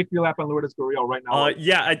ahead, take your victory lap on Lourdes Gurriel right now.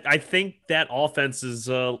 I think that offense is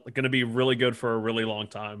going to be really good for a really long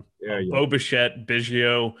time. Bo Bichette,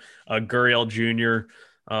 Biggio, Gurriel Jr.,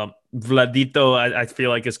 Vladito, I feel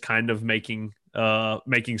like is kind of making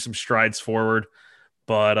some strides forward,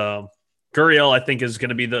 but Gurriel I think is going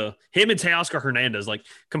to be him and Teoscar Hernandez like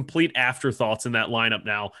complete afterthoughts in that lineup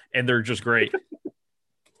now, and they're just great.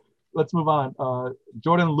 Let's move on.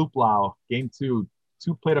 Jordan Luplow, game 2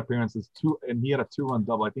 plate appearances, and he had a 2-run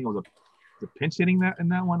double. I think it was a pinch hitting in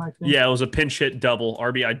that one. I think. Yeah, it was a pinch hit double,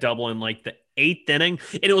 RBI double in like the 8th inning,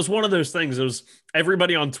 and it was one of those things. It was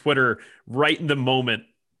everybody on Twitter right in the moment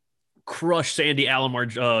crushed Sandy Alomar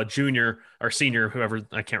Jr. or Senior, whoever,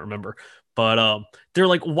 I can't remember. But they're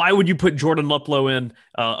like, why would you put Jordan Luplow in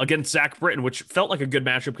against Zach Britton, which felt like a good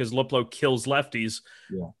matchup because Luplow kills lefties.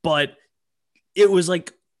 Yeah. But it was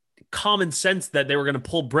like common sense that they were going to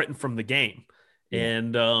pull Britton from the game. Yeah.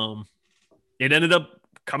 And it ended up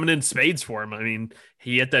coming in spades for him. I mean,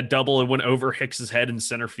 he hit that double and went over Hicks's head in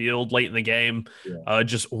center field late in the game. Yeah.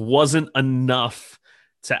 Just wasn't enough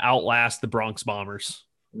to outlast the Bronx Bombers.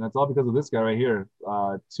 And that's all because of this guy right here.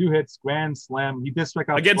 2 hits, grand slam. He did strike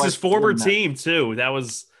out against his former team too. That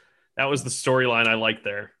was the storyline I liked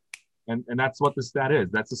there. And that's what the stat is.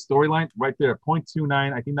 That's the storyline right there.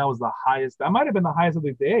 0.29. I think that was the highest. That might have been the highest of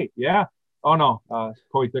the day. Yeah. Oh no.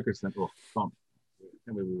 Corey Dickerson. Oh, can't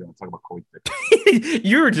believe we're going to talk about Corey Dickerson.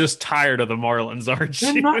 You're just tired of the Marlins, aren't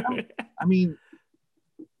you? I mean,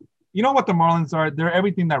 you know what the Marlins are? They're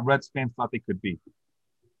everything that Reds fans thought they could be.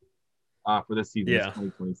 For this season, this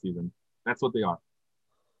 2020 season. That's what they are.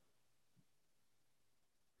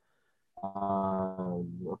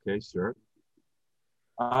 Okay, sure.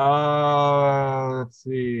 Let's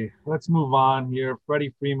see. Let's move on here.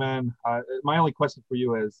 Freddie Freeman. My only question for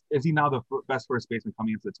you is he now the best first baseman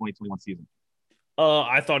coming into the 2021 season?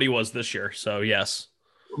 I thought he was this year, so yes.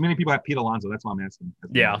 Many people have Pete Alonso. That's why I'm asking.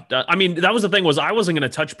 Yeah. I mean, that was the thing was I wasn't going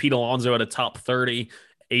to touch Pete Alonso at a top 30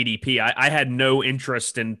 ADP. I had no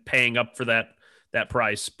interest in paying up for that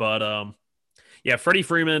price, but Freddie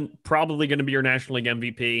Freeman probably going to be your National League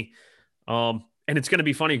MVP. and it's going to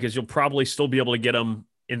be funny because you'll probably still be able to get him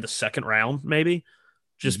in the second round, maybe,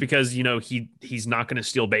 just because he's not going to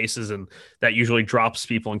steal bases, and that usually drops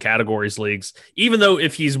people in categories leagues. Even though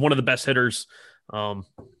if he's one of the best hitters in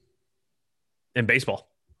baseball.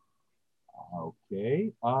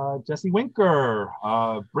 Okay, Jesse Winker,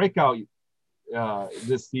 breakout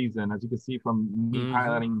this season, as you can see from me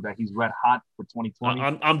highlighting that he's red hot for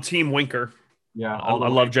 2020. I'm Team Winker. Yeah, I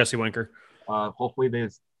love Jesse Winker. Hopefully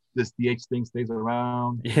this DH thing stays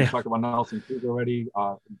around. Yeah. We talked about Nelson Cruz already.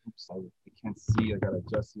 Oops, I can't see. I got to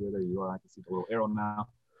adjust here. There you are. I can see the little arrow now.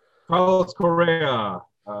 Carlos Correa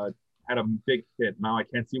had a big hit. Now I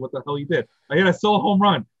can't see what the hell he did. I hit a solo home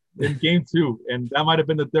run in game 2, and that might have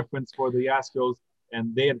been the difference for the Astros,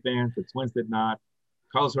 and they advanced. The Twins did not.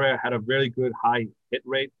 Carlos Correa had a very good high hit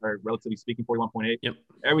rate, or relatively speaking, 41.8. Yep.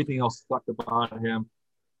 Everything else sucked about him.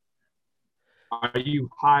 Are you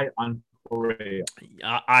high on Correa?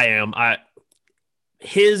 I am.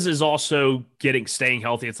 His is also staying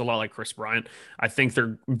healthy. It's a lot like Chris Bryant. I think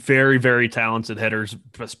they're very, very talented hitters,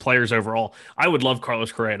 best players overall. I would love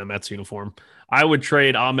Carlos Correa in a Mets uniform. I would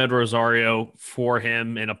trade Ahmed Rosario for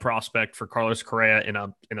him in a prospect for Carlos Correa in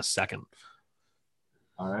a second.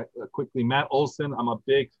 All right. Quickly, Matt Olson. I'm a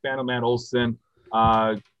big fan of Matt Olson.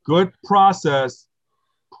 Good process,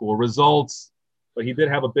 poor results, but he did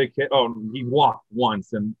have a big hit. Oh, he walked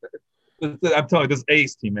once, and I'm telling you, this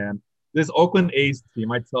A's team, man. This Oakland A's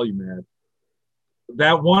team, I tell you, man,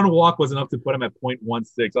 that one walk was enough to put him at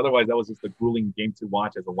 .16. Otherwise, that was just a grueling game to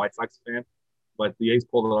watch as a White Sox fan. But the A's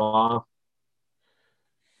pulled it off.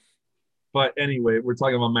 But anyway, we're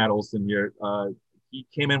talking about Matt Olson here. He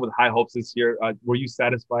came in with high hopes this year. Were you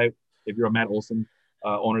satisfied if you're a Matt Olson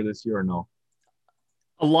owner this year or no?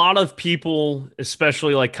 A lot of people,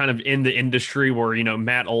 especially like kind of in the industry, were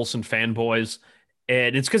Matt Olson fanboys.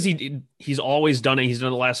 And it's because he's always done it. He's done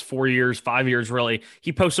it the last 4 years, 5 years, really.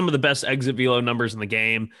 He posts some of the best exit velo numbers in the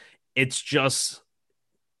game. It's just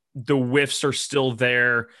the whiffs are still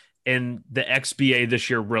there. And the XBA this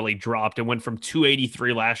year really dropped. It went from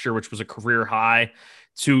 283 last year, which was a career high,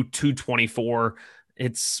 to 224.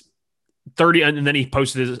 It's 30. And then he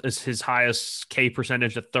posted his highest K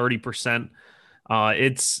percentage at 30%.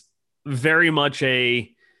 It's very much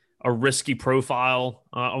a risky profile.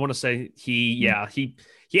 I want to say he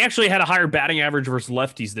actually had a higher batting average versus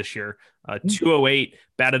lefties this year. 208,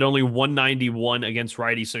 batted only 191 against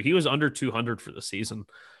righties. So he was under 200 for the season.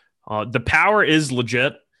 The power is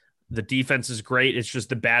legit. The defense is great. It's just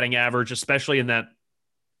the batting average, especially in that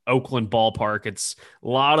Oakland ballpark. It's a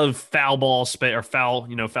lot of foul ball space or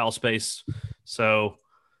foul space. So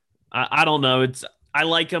I don't know. I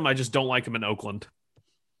like him. I just don't like him in Oakland.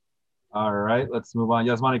 All right, let's move on.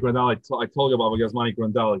 Yasmani Grandal, I told you about Yasmani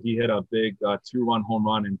Grandal. He hit a big 2-run home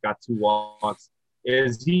run and got 2 walks.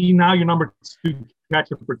 Is he now your number 2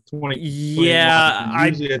 catcher for 20? Yeah,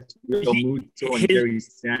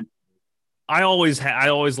 I always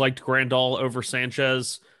liked Grandal over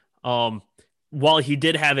Sanchez. While he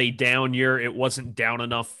did have a down year, it wasn't down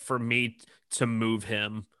enough for me to move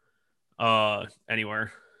him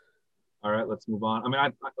anywhere. All right, let's move on. I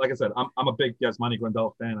mean, like I said, I'm a big Yasmani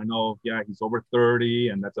Grandal fan. I know, he's over 30,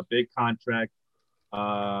 and that's a big contract.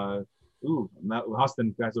 Austin,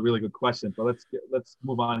 that's a really good question. But let's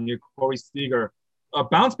move on here. Corey Seager, a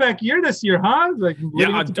bounce back year this year, huh? Like,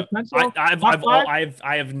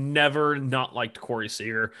 I have never not liked Corey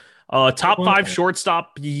Seager. Top 5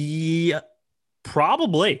 shortstop,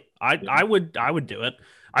 probably. I would do it.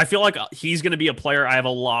 I feel like he's going to be a player. I have a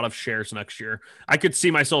lot of shares next year. I could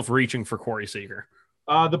see myself reaching for Corey Seager.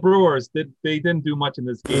 The Brewers, they didn't do much in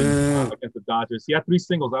this game against the Dodgers. He had 3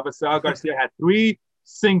 singles. Avisail Garcia had 3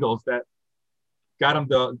 singles that got him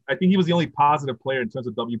I think he was the only positive player in terms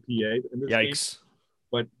of WPA in this game.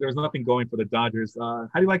 But there's nothing going for the Dodgers. How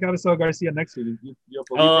do you like Avisail Garcia next year?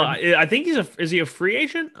 I think is he a free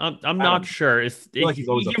agent? I'm not sure. He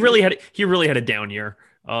really had a down year.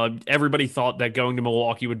 Everybody thought that going to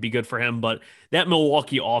Milwaukee would be good for him, but that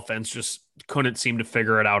Milwaukee offense just couldn't seem to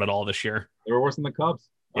figure it out at all this year. They were worse than the Cubs.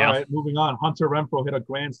 Yeah. All right, moving on. Hunter Renfroe hit a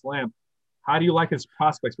grand slam. How do you like his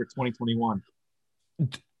prospects for 2021?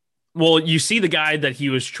 Well, you see the guy that he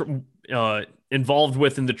was involved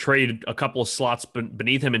with in the trade a couple of slots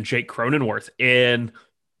beneath him, and Jake Cronenworth. And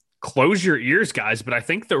close your ears, guys, but I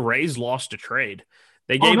think the Rays lost a trade.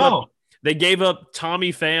 They gave up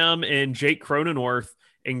Tommy Pham and Jake Cronenworth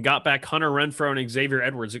and got back Hunter Renfroe and Xavier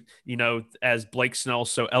Edwards, as Blake Snell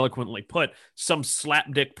so eloquently put, some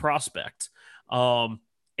slapdick prospect. And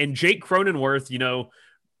Jake Cronenworth,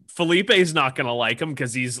 Felipe's not going to like him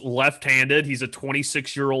because he's left-handed. He's a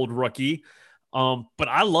 26-year-old rookie. But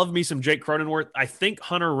I love me some Jake Cronenworth. I think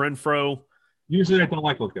Hunter Renfroe Usually I don't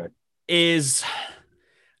like those guys. is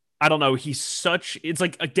I don't know. It's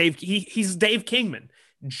like a Dave. He's Dave Kingman,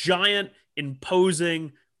 giant,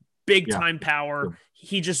 imposing, big Yeah. time power.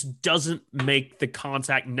 He just doesn't make the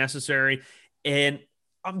contact necessary. And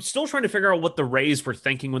I'm still trying to figure out what the Rays were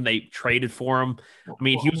thinking when they traded for him. I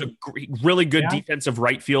mean, he was a really good defensive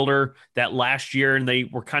right fielder that last year, and they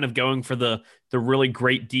were kind of going for the really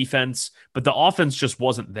great defense, but the offense just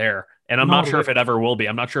wasn't there. And I'm not sure if it ever will be.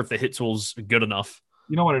 I'm not sure if the hit tool's good enough.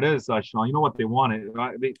 You know what it is, Sean? You know what they wanted?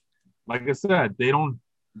 They, like I said,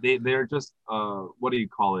 they're just, what do you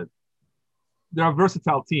call it? They're a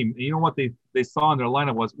versatile team. And you know what they saw in their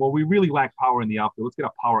lineup was, well, we really lack power in the outfield. Let's get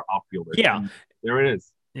a power outfielder. Yeah. And there it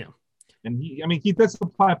is. Yeah. And he does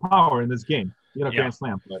supply power in this game. He had a grand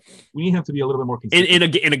slam, but we need him to be a little bit more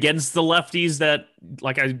consistent. And against the lefties that,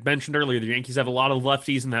 like I mentioned earlier, the Yankees have a lot of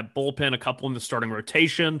lefties in that bullpen, a couple in the starting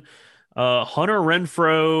rotation. Hunter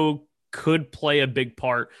Renfroe could play a big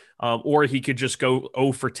part, or he could just go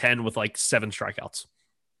 0 for 10 with like 7 strikeouts.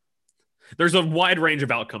 There's a wide range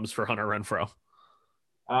of outcomes for Hunter Renfroe.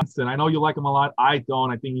 I know you like him a lot. I don't.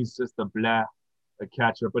 I think he's just a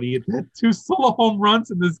catcher, but he hit 2 solo home runs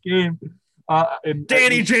in this game.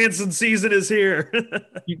 Danny Jansen season is here.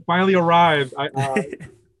 He finally arrived.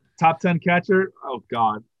 Top 10 catcher. Oh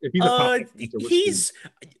God, if he's a top 10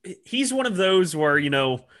 catcher, he's one of those where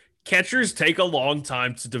catchers take a long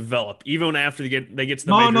time to develop, even after they get to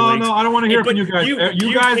the major leagues. No, I don't want to hear from you guys.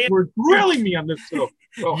 You guys were grilling me on this show.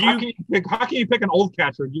 So how can you pick an old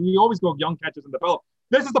catcher? You always go young catchers and develop.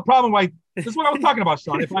 This is the problem. This is what I was talking about,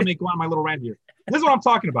 Sean. If I may go on my little rant here, this is what I'm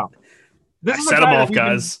talking about. This is set him off,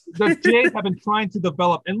 guys. The Jays have been trying to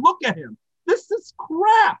develop, and look at him. This is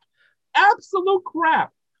crap, absolute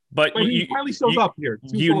crap. But he finally shows up here.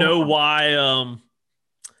 You know why?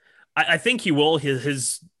 I think he will.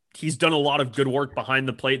 He's done a lot of good work behind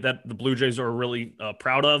the plate that the Blue Jays are really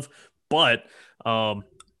proud of. But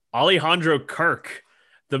Alejandro Kirk,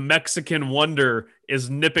 the Mexican wonder, is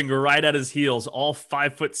nipping right at his heels, all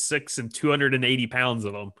 5'6" and 280 pounds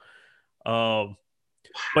of him.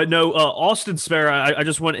 But no, Austin Spera, I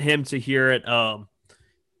just want him to hear it.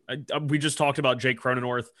 We just talked about Jake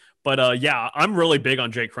Cronenworth, but yeah, I'm really big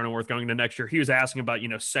on Jake Cronenworth going into next year. He was asking about,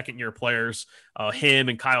 second-year players, him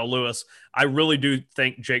and Kyle Lewis. I really do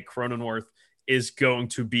think Jake Cronenworth is going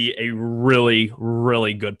to be a really,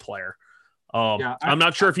 really good player. I'm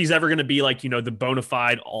not sure if he's ever going to be like, the bona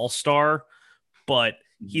fide all-star, but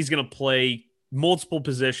he's going to play multiple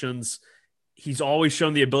positions. He's always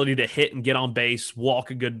shown the ability to hit and get on base,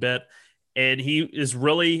 walk a good bit. And he is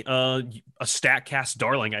really a StatCast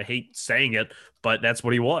darling. I hate saying it, but that's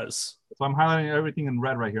what he was. So I'm highlighting everything in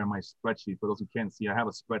red right here on my spreadsheet. For those who can't see, I have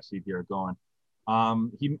a spreadsheet here going.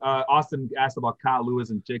 Austin asked about Kyle Lewis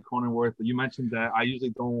and Jake Cronenworth. You mentioned that I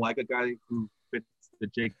usually don't like a guy who fits the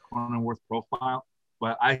Jake Cronenworth profile,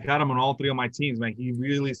 but I got him on all 3 of my teams, man. He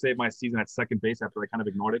really saved my season at second base after I kind of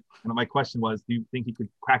ignored it. And my question was, do you think he could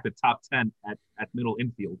crack the top 10 at middle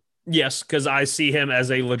infield? Yes, because I see him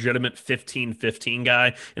as a legitimate 15-15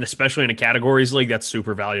 guy, and especially in a categories league, that's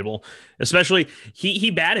super valuable. Especially,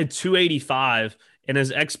 he batted 285, and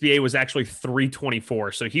his XBA was actually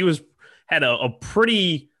 324. So he had a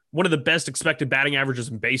pretty one of the best expected batting averages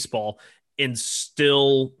in baseball, and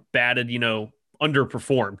still batted,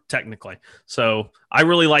 underperformed technically. So I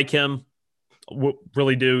really like him,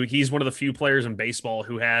 really do. He's one of the few players in baseball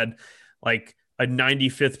who had like a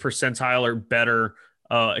 95th percentile or better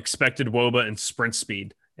expected WOBA and sprint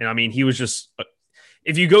speed. And I mean, he was just,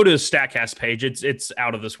 if you go to his StatCast page, it's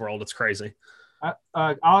out of this world. It's crazy.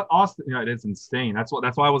 Austin, it is insane. That's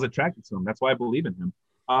why I was attracted to him. That's why I believe in him.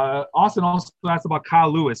 Austin also asked about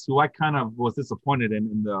Kyle Lewis, who I kind of was disappointed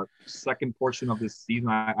in the second portion of this season.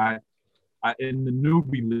 I in the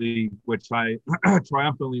newbie league, which I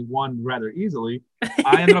triumphantly won rather easily,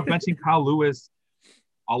 I ended up benching Kyle Lewis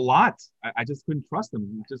a lot. I just couldn't trust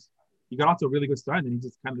him. He got off to a really good start, and then he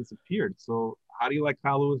just kind of disappeared. So how do you like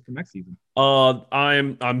Kyle Lewis for next season?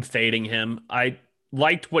 I'm fading him. I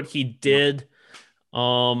liked what he did,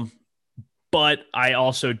 but I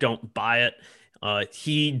also don't buy it.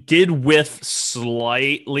 He did whiff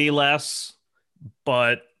slightly less,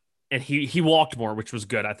 and he walked more, which was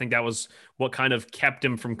good. I think that was what kind of kept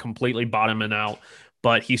him from completely bottoming out,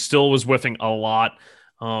 but he still was whiffing a lot.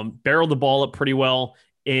 Barreled the ball up pretty well.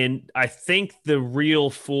 And I think the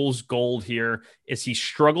real fool's gold here is he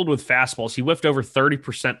struggled with fastballs. He whiffed over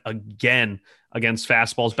 30% again against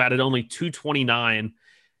fastballs, batted only 229.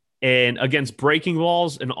 And against breaking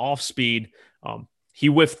balls and off speed, he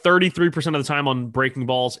whiffed 33% of the time on breaking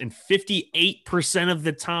balls and 58% of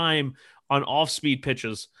the time on off speed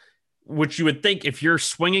pitches. which you would think if you're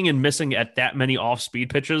swinging and missing at that many off-speed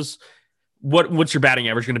pitches, what's your batting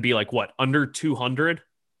average going to be like? What, under 200?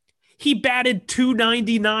 He batted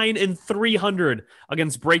 299 and 300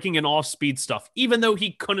 against breaking and off-speed stuff, even though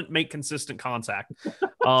he couldn't make consistent contact.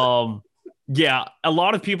 Yeah, a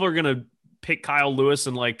lot of people are going to pick Kyle Lewis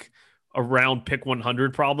and like around pick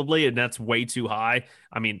 100 probably, and that's way too high.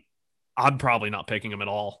 I mean, I'm probably not picking him at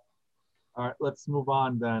all. All right, let's move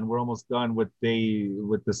on then. We're almost done with the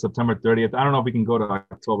September 30th. I don't know if we can go to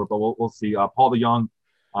October, but we'll see. Paul DeJong,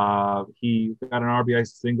 he got an RBI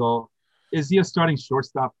single. Is he a starting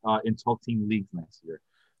shortstop in 12-team leagues next year?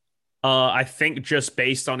 I think just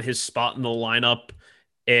based on his spot in the lineup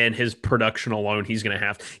and his production alone, he's going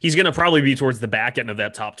to probably be towards the back end of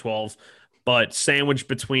that top 12, but sandwiched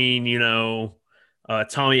between,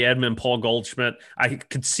 Tommy Edman, Paul Goldschmidt, I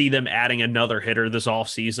could see them adding another hitter this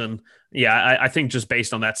offseason. Yeah, I think just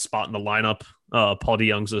based on that spot in the lineup, Paul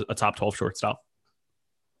DeJong's a top 12 shortstop.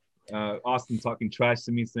 Austin talking trash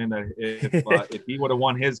to me, saying that if he would have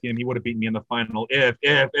won his game, he would have beaten me in the final. If,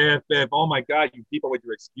 oh my God, you people with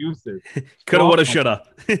your excuses. Coulda, woulda, shoulda.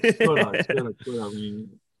 Shoulda.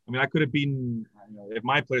 I mean, I could have beaten, if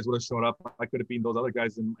my players would have showed up, I could have beaten those other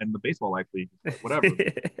guys in the baseball life league. Whatever.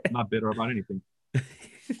 I'm not bitter about anything.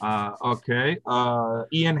 Okay.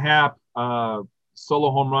 Ian Happ,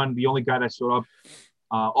 solo home run, the only guy that showed up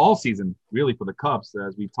all season, really, for the Cubs,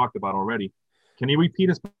 as we talked about already. Can he repeat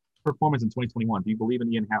his performance in 2021? Do you believe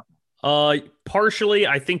in Ian Happ? Partially.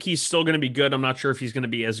 I think he's still going to be good. I'm not sure if he's going to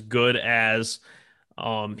be as good as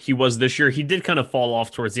he was this year. He did kind of fall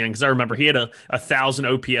off towards the end because I remember he had a 1,000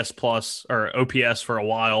 OPS plus or OPS for a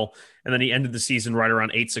while, and then he ended the season right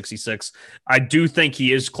around 866. I do think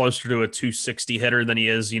he is closer to a 260 hitter than he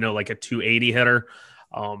is, like a 280 hitter.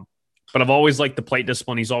 But I've always liked the plate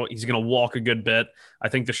discipline. He's going to walk a good bit. I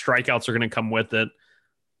think the strikeouts are going to come with it.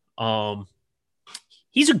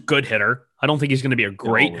 He's a good hitter. I don't think he's going to be a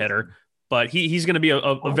great hitter, but he's going to be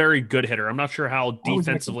a very good hitter. I'm not sure how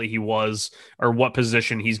defensively he was or what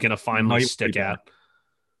position he's going to finally stick at.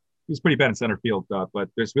 He's pretty bad in center field, but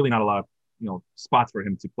there's really not a lot of spots for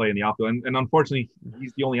him to play in the outfield, and unfortunately,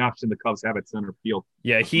 he's the only option the Cubs have at center field.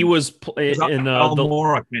 Yeah, he was in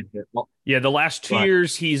Almora can't hit. Well, the last 2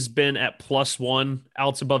 years he's been at +1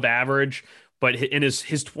 outs above average, but in his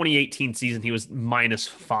 2018 season he was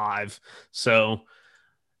 -5. So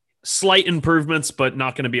slight improvements, but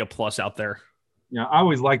not going to be a plus out there. Yeah, I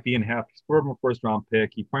always liked Ian Happ. Former first-round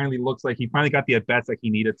pick. He finally looks like he got the at-bats that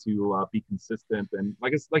he needed to be consistent. And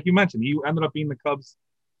like you mentioned, he ended up being the Cubs'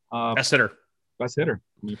 best hitter. I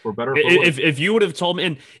mean, for better. If you would have told me,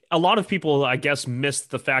 and a lot of people, I guess,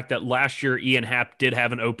 missed the fact that last year Ian Happ did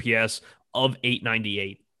have an OPS of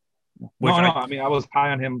 898. I mean, I was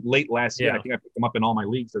high on him late last year. I think I picked him up in all my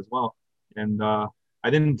leagues as well. And I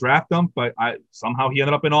didn't draft him, but somehow he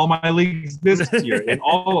ended up in all my leagues this year, in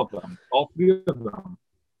all of them, all 3 of them.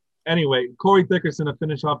 Anyway, Corey Dickerson to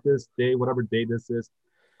finish off this day, whatever day this is.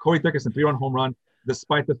 Corey Dickerson, 3-run home run,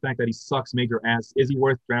 despite the fact that he sucks major ass. Is he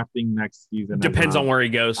worth drafting next season? Depends on where he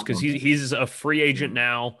goes, because he's a free agent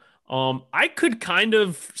now. I could kind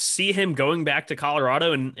of see him going back to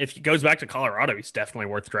Colorado, and if he goes back to Colorado, he's definitely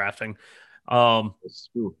worth drafting. I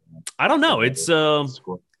don't know. It's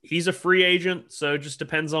he's a free agent, so it just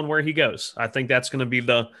depends on where he goes. I think that's going to be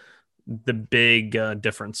the big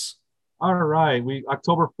difference. All right.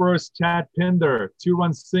 October 1st, Chad Pinder,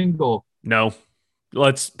 2-run single. No.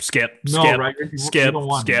 Let's skip. Right? Skip.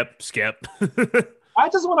 I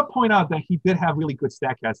just want to point out that he did have really good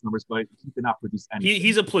StatCast numbers, but he did not produce anything.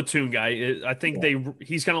 He's a platoon guy. I think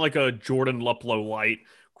he's kind of like a Jordan Luplow light,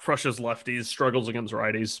 crushes lefties, struggles against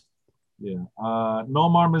righties. Yeah.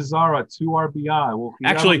 Nomar Mazara, 2 RBI. Well,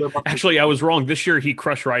 actually, I was wrong. This year he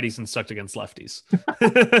crushed righties and sucked against lefties.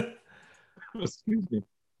 Excuse me.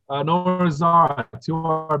 Nomar Mazara, 2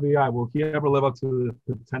 RBI. Will he ever live up to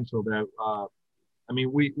the potential that? I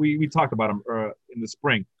mean, we talked about him in the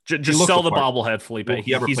spring. Just sell the bobblehead, Felipe.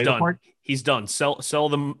 He's done. He's done. Sell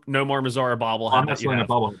the Nomar Mazara bobblehead. I'm not selling a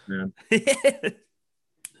bobblehead, man.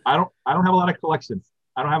 I don't have a lot of collections.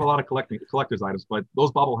 I don't have a lot of collector's items, but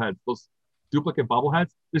those bobbleheads, those duplicate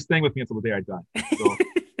bobbleheads, they're staying with me until the day I die. So I'll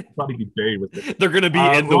probably be buried with it. They're going to be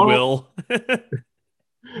in the will.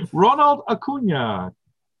 Ronald Acuna.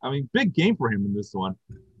 I mean, big game for him in this one.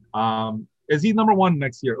 Is he number 1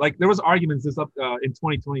 next year? Like, there was arguments in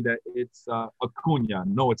 2020 that it's Acuna.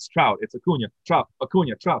 No, it's Trout. It's Acuna. Trout.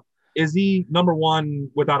 Acuna. Trout. Is he number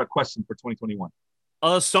 1 without a question for 2021?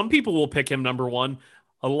 Some people will pick him number 1.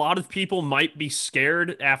 A lot of people might be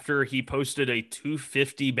scared after he posted a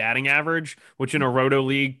 250 batting average, which in a roto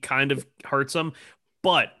league kind of hurts him.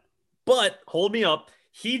 But hold me up.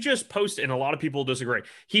 He just posted, and a lot of people disagree.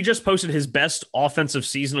 He just posted his best offensive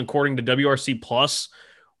season according to WRC Plus,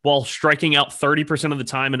 while striking out 30% of the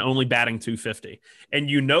time and only batting 250. And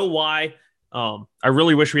you know why? I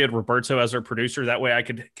really wish we had Roberto as our producer. That way I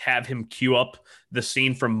could have him cue up the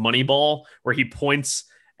scene from Moneyball where he points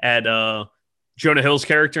at Jonah Hill's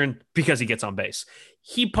character, and because he gets on base.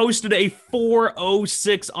 He posted a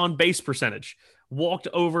 406 on base percentage, walked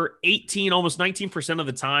over 18, almost 19% of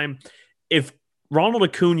the time. If Ronald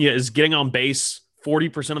Acuna is getting on base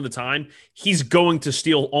 40% of the time, he's going to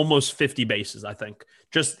steal almost 50 bases, I think.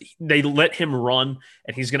 Just they let him run,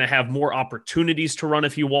 and he's going to have more opportunities to run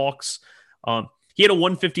if he walks. He had a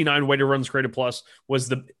 159 weighted runs created plus, was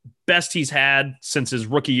the best he's had since his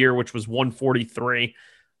rookie year, which was 143.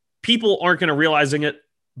 People aren't going to realizing it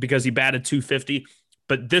because he batted 250,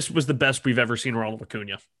 but this was the best we've ever seen Ronald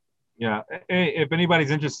Acuna. Yeah. Hey, if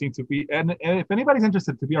anybody's interested to be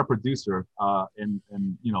our producer, and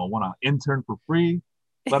want to intern for free,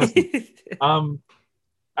 let us know.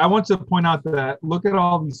 I want to point out that look at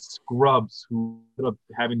all these scrubs who ended up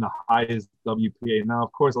having the highest WPA. Now,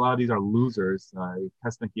 of course, a lot of these are losers,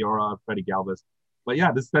 Keston Hiura, Freddie Galvis. But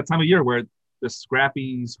yeah, this is that time of year where the scrap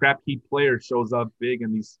heap player shows up big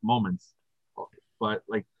in these moments. But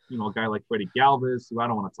like, a guy like Freddie Galvis, who I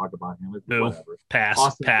don't want to talk about him. Whatever.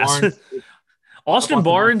 Pass. Barnes, Austin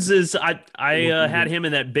Barnes is I had him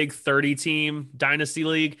in that big 30 team dynasty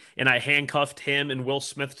league, and I handcuffed him and Will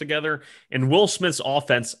Smith together. And Will Smith's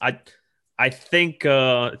offense, I think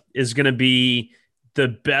is going to be the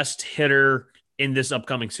best hitter in this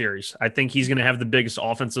upcoming series. I think he's going to have the biggest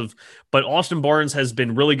offensive, but Austin Barnes has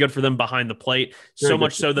been really good for them behind the plate, so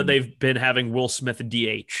much so that they've been having Will Smith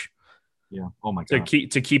DH. Yeah. Oh my God.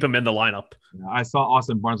 To keep him in the lineup. Yeah, I saw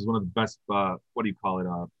Austin Barnes was one of the best.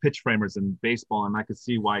 Pitch framers in baseball, and I could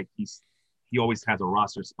see why he always has a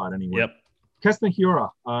roster spot anyway. Yep. Keston Hiura,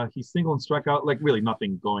 he's single and struck out. Like really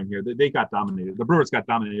nothing going here. They got dominated. The Brewers got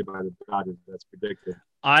dominated by the Dodgers. That's predicted.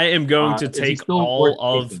 I am going to take all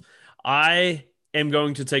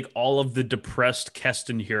of the depressed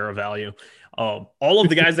Keston Hiura value. All of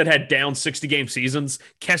the guys that had down 60-game seasons,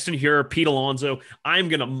 Keston Hiura, Pete Alonso, I'm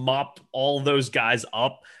going to mop all those guys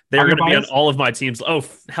up. They're going to be on all of my teams. Oh,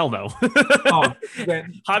 hell no.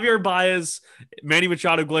 Javier Baez, Manny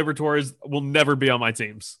Machado, Gleyber Torres will never be on my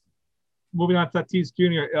teams. Moving on, Tatis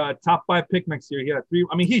Jr., top 5 pick next year. He had 3.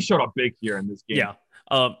 I mean, he showed up big here in this game.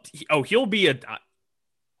 Yeah. He'll be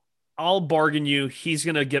I'll bargain you. He's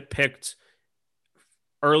going to get picked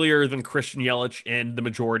earlier than Christian Yelich in the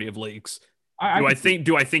majority of leagues.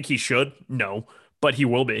 Do I think he should? No, but he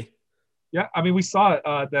will be. Yeah, I mean, we saw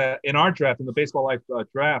that in our draft, in the Baseball Life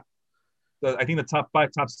draft, I think the top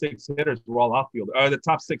 5, top 6 hitters were all outfielders. The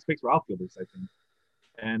top 6 picks were outfielders, I think.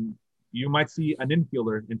 And you might see an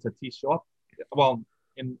infielder in Tatis show up. Well,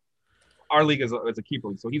 in our league is a keeper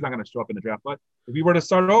league, so he's not going to show up in the draft. But if we were to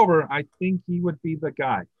start over, I think he would be the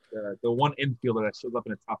guy, the one infielder that shows up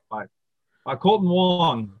in the top 5. Colton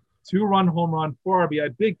Wong, 2-run home run, 4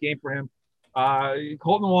 RBI, big game for him.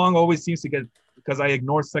 Colton Wong always seems to get, because I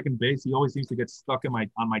ignore second base, he always seems to get stuck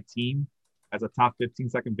on my team as a top 15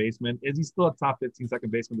 second baseman. Is he still a top 15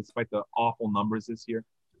 second baseman despite the awful numbers this year?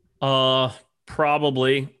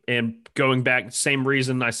 Probably. And going back, same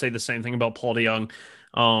reason I say the same thing about Paul DeYoung.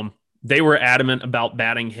 They were adamant about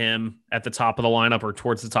batting him at the top of the lineup or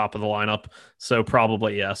towards the top of the lineup. So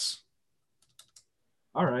probably yes.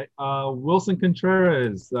 All right. Wilson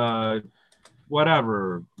Contreras,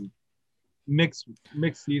 whatever. Mixed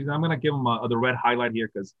season. I'm gonna give him the red highlight here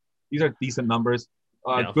because these are decent numbers.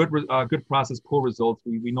 Good process, poor results.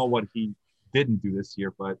 We know what he didn't do this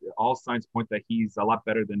year, but all signs point that he's a lot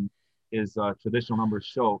better than his traditional numbers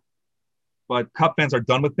show. But Cub fans are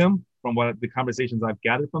done with him, from what the conversations I've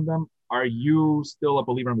gathered from them. Are you still a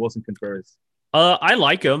believer in Wilson Contreras? I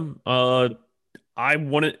like him. I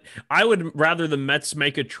would rather the Mets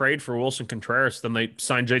make a trade for Wilson Contreras than they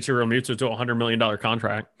sign JT Realmuto to a $100 million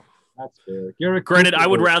contract. That's fair. Granted, I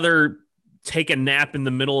would rather take a nap in the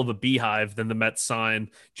middle of a beehive than the Mets sign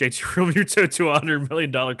JT Realmuto to a $100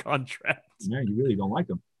 million contract. Yeah, you really don't like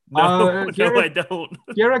him. No, I don't.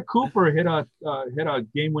 Garrett Cooper hit a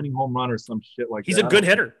game-winning home run or some shit like that. He's a good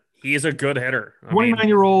hitter. He is a good hitter.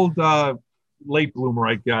 29-year-old late bloomer,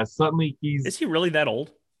 I guess. Suddenly Is he really that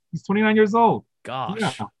old? He's 29 years old.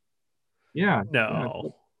 Gosh. Yeah.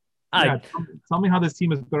 No. Yeah. Tell me how this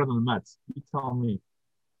team is better than the Mets. You tell me.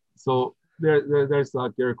 So there's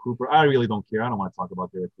Garrett Cooper. I really don't care. I don't want to talk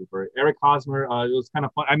about Garrett Cooper. Eric Hosmer, it was kind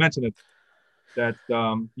of fun. I mentioned it, that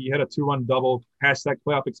he had a 2-run double, hashtag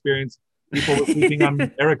playoff experience. People were sleeping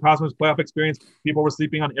on Eric Hosmer's playoff experience. People were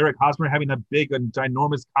sleeping on Eric Hosmer having a big and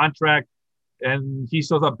ginormous contract. and he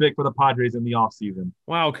shows up big for the Padres in the offseason.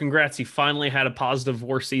 Wow, congrats. He finally had a positive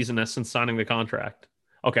WAR season since signing the contract.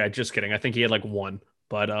 Okay, just kidding. I think he had like one.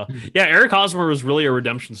 But yeah, Eric Hosmer was really a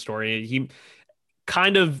redemption story. He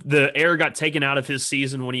kind of, the air got taken out of his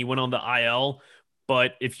season when he went on the IL.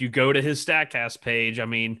 But if you go to his StatCast page, I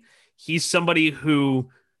mean, he's somebody who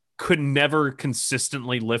could never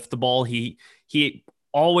consistently lift the ball. He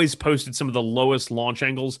always posted some of the lowest launch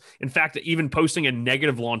angles. In fact, even posting a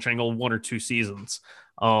negative launch angle 1 or 2 seasons.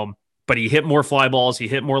 But he hit more fly balls. He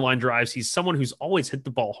hit more line drives. He's someone who's always hit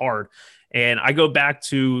the ball hard. And I go back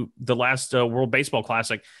to the last World Baseball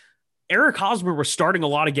Classic. Eric Hosmer was starting a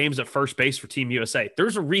lot of games at first base for Team USA.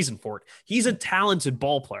 There's a reason for it. He's a talented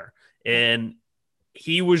ball player. And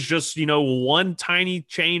he was just, one tiny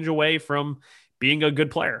change away from being a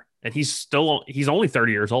good player. And he's only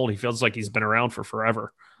 30 years old. He feels like he's been around for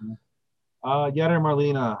forever. Yadier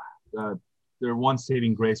Molina, their one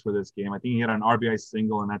saving grace for this game. I think he had an RBI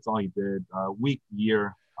single, and that's all he did. Weak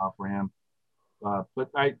year for him. But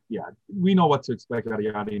we know what to expect out of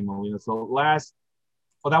Yadier Molina. So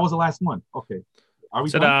that was the last one. Okay. Are we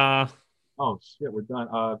done? Oh, shit, we're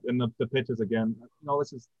done. And the pitches again.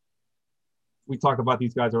 We talked about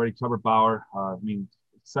these guys already. Trevor Bauer,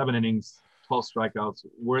 7 innings, 12 strikeouts.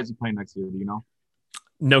 Where is he playing next year? Do you know?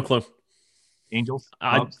 No clue. Angels?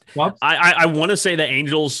 Cubs? I want to say the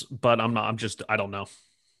Angels, but I'm not. I don't know.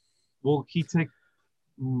 Will he take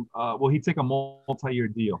a multi-year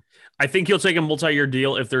deal? I think he'll take a multi-year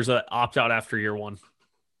deal if there's an opt-out after year 1.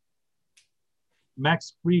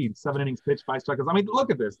 Max Fried, 7 innings pitched, 5 strikeouts. I mean,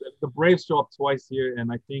 look at this. The Braves show up twice here,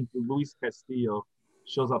 and I think Luis Castillo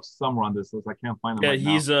shows up somewhere on this list. I can't find him. Yeah,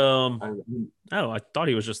 he's I thought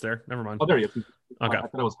he was just there. Never mind. Oh, there he is. Okay. I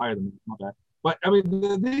thought it was higher than me. My bad. But I mean,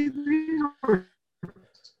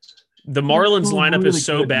 the Marlins lineup is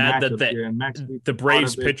so bad that the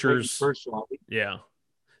Braves pitchers. Yeah,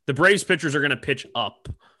 the Braves pitchers are going to pitch up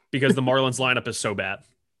because the Marlins lineup is so bad.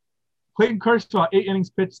 Clayton Kershaw, 8 innings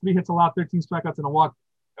pitched, 3 hits allowed, 13 strikeouts and a walk.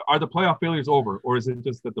 Are the playoff failures over, or is it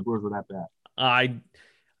just that the Brewers were that bad?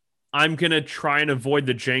 I'm going to try and avoid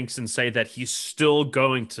the jinx and say that he's still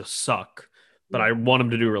going to suck, but I want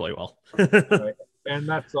him to do really well. Right. And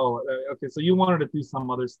that's all. Okay, so you wanted to do some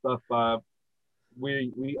other stuff. I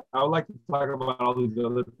would like to talk about all these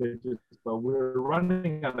other pitches, but we're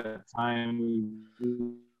running out of time.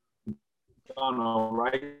 Don't know,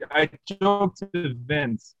 right? I joked to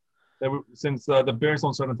Vince that since the Bears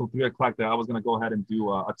don't start until 3 o'clock, that I was going to go ahead and do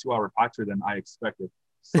a 2-hour podcast than I expected.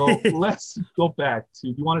 So let's go back to,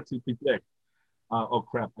 you wanted to predict. Oh,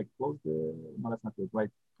 crap. I closed it. No, that's not the right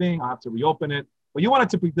thing. I have to reopen it. But you wanted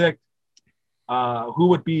to predict who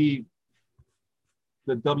would be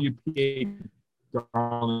the WPA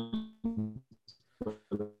darling for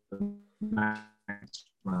the next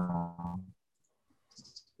round.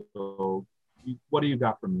 So what do you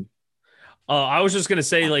got for me? I was just going to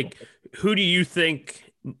say, who do you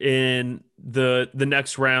think in the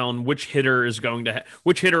next round, which hitter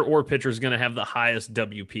or pitcher is going to have the highest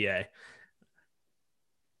WPA?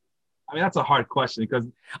 I mean, that's a hard question because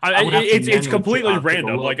it's completely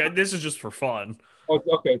random. This is just for fun.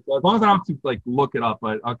 Okay, so as long as I don't have to look it up,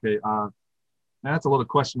 but okay, that's a little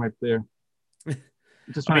question right there.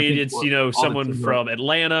 It's someone from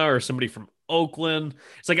Atlanta or somebody from Oakland.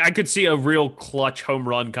 It's I could see a real clutch home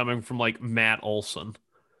run coming from Matt Olson.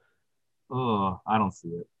 Oh, I don't see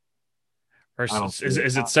it. Or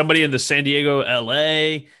is it somebody in the San Diego,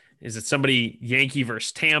 LA? Is it somebody Yankee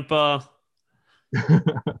versus Tampa?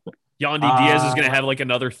 Yandy Diaz is going to have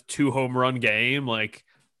another 2 home run game.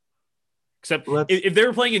 Except if they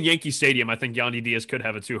were playing in Yankee Stadium, I think Yandy Diaz could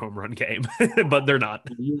have a 2 home run game, but they're not.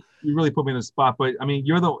 You really put me in the spot, but I mean,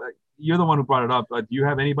 you're the one who brought it up. Do you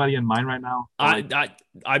have anybody in mind right now?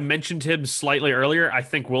 I mentioned him slightly earlier. I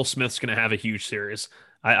think Will Smith's going to have a huge series.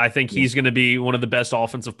 I think he's going to be one of the best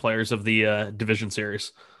offensive players of the division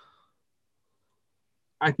series.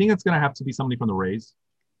 I think it's going to have to be somebody from the Rays.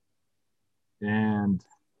 And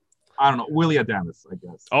I don't know, Willie Adames, I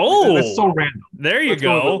guess. Oh, that's so random. There you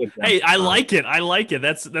go. Hey, I like it.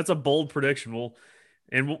 That's a bold prediction.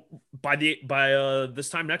 By this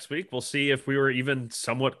time next week, we'll see if we were even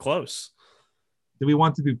somewhat close. Do we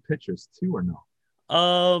want to do pitchers too or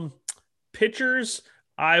no? Pitchers,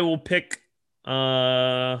 I will pick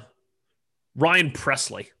Ryan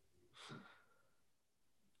Presley.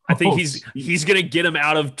 I think he's going to get him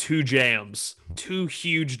out of 2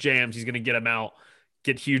 huge jams. He's going to get him out,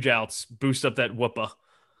 get huge outs, boost up that whoopa.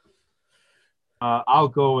 I'll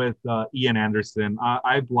go with Ian Anderson.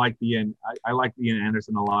 I like Ian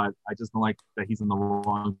Anderson a lot. I just don't like that he's in the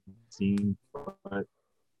wrong team. But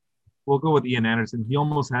we'll go with Ian Anderson. He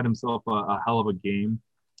almost had himself a hell of a game.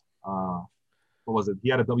 What was it? He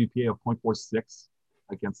had a WPA of .46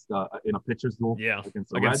 against in a pitcher's duel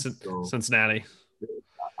against the Reds. So Cincinnati.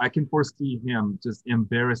 I can foresee him just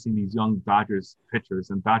embarrassing these young Dodgers pitchers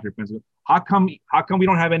and Dodger fans. How come we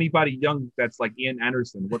don't have anybody young that's like Ian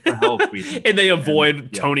Anderson? What the hell? And they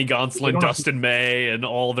avoid Tony Gonsolin, Dustin May, and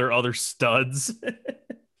all their other studs.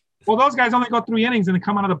 Well, those guys only go 3 innings and then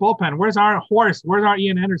come out of the bullpen. Where's our horse? Where's our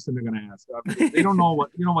Ian Anderson? They're going to ask. They don't know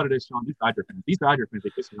what it is, Sean. These Dodger fans, they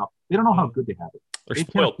piss me off. They don't know how good they have it. They're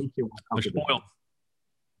spoiled. They're spoiled.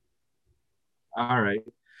 All right.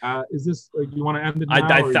 Is this? You want to end it now?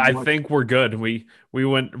 I think we're good. We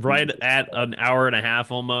went right at an hour and a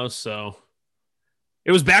half almost. So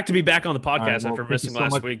it was back to be back on the podcast after missing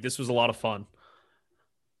last week. This was a lot of fun.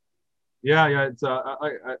 Yeah, it's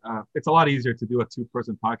a lot easier to do a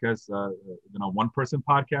 2-person podcast than a 1-person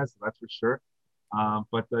podcast. That's for sure.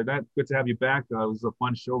 But that's good to have you back. It was a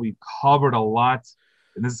fun show. We covered a lot,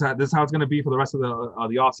 and this is how it's going to be for the rest of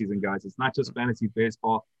the off season, guys. It's not just fantasy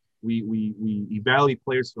baseball. We evaluate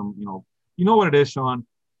players from you know what it is, Sean.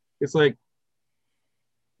 It's like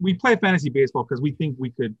we play fantasy baseball because we think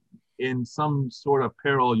we could, in some sort of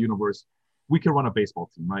parallel universe, we can run a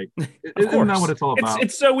baseball team, right? Isn't that what it's all about?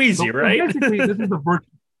 It's so easy, right? Basically, this is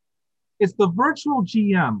it's the virtual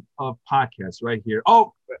GM of podcasts right here.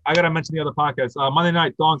 Oh, I got to mention the other podcast. Monday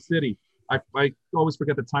night, Dong City. I always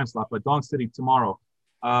forget the time slot, but Dong City tomorrow.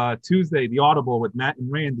 Tuesday, The Audible with Matt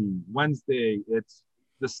and Randy. Wednesday, it's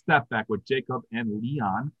The Step Back with Jacob and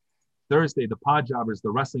Leon. Thursday, The Pod Jobbers, the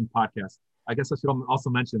wrestling podcast. I guess I should also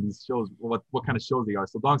mention these shows, what kind of shows they are.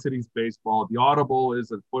 So Dong City's baseball. The Audible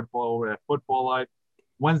is a football at Football Life.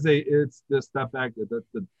 Wednesday, it's The Step Back,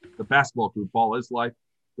 the basketball group, Ball is Life.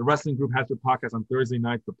 The wrestling group has their podcast on Thursday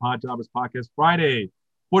night, the Pod Jobbers podcast. Friday,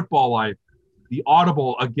 Football Life. The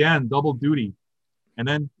Audible, again, double duty. And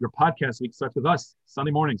then your podcast week starts with us,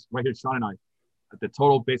 Sunday mornings, right here, Sean and I, at the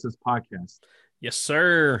Total Basis Podcast. Yes,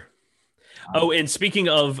 sir. Oh, and speaking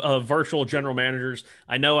of virtual general managers,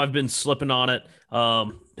 I know I've been slipping on it.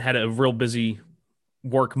 Had a real busy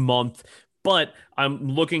work month, but I'm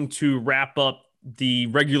looking to wrap up the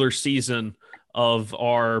regular season of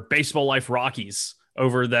our Baseball Life Rockies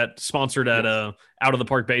over that sponsored at Out of the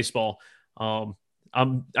Park Baseball.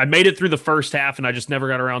 I made it through the first half, and I just never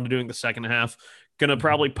got around to doing the second half. Gonna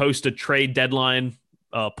probably post a trade deadline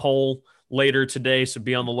poll later today, so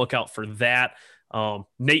be on the lookout for that.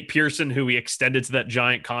 Nate Pearson, who we extended to that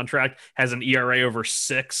giant contract, has an ERA over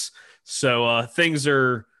 6. So things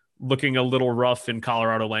are looking a little rough in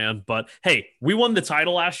Colorado land. But hey, we won the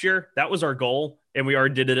title last year. That was our goal, and we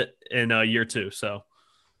already did it in year 2. So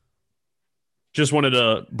just wanted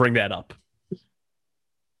to bring that up.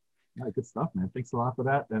 Yeah, good stuff, man. Thanks a lot for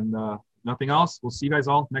that. And nothing else. We'll see you guys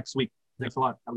all next week. Thanks a lot.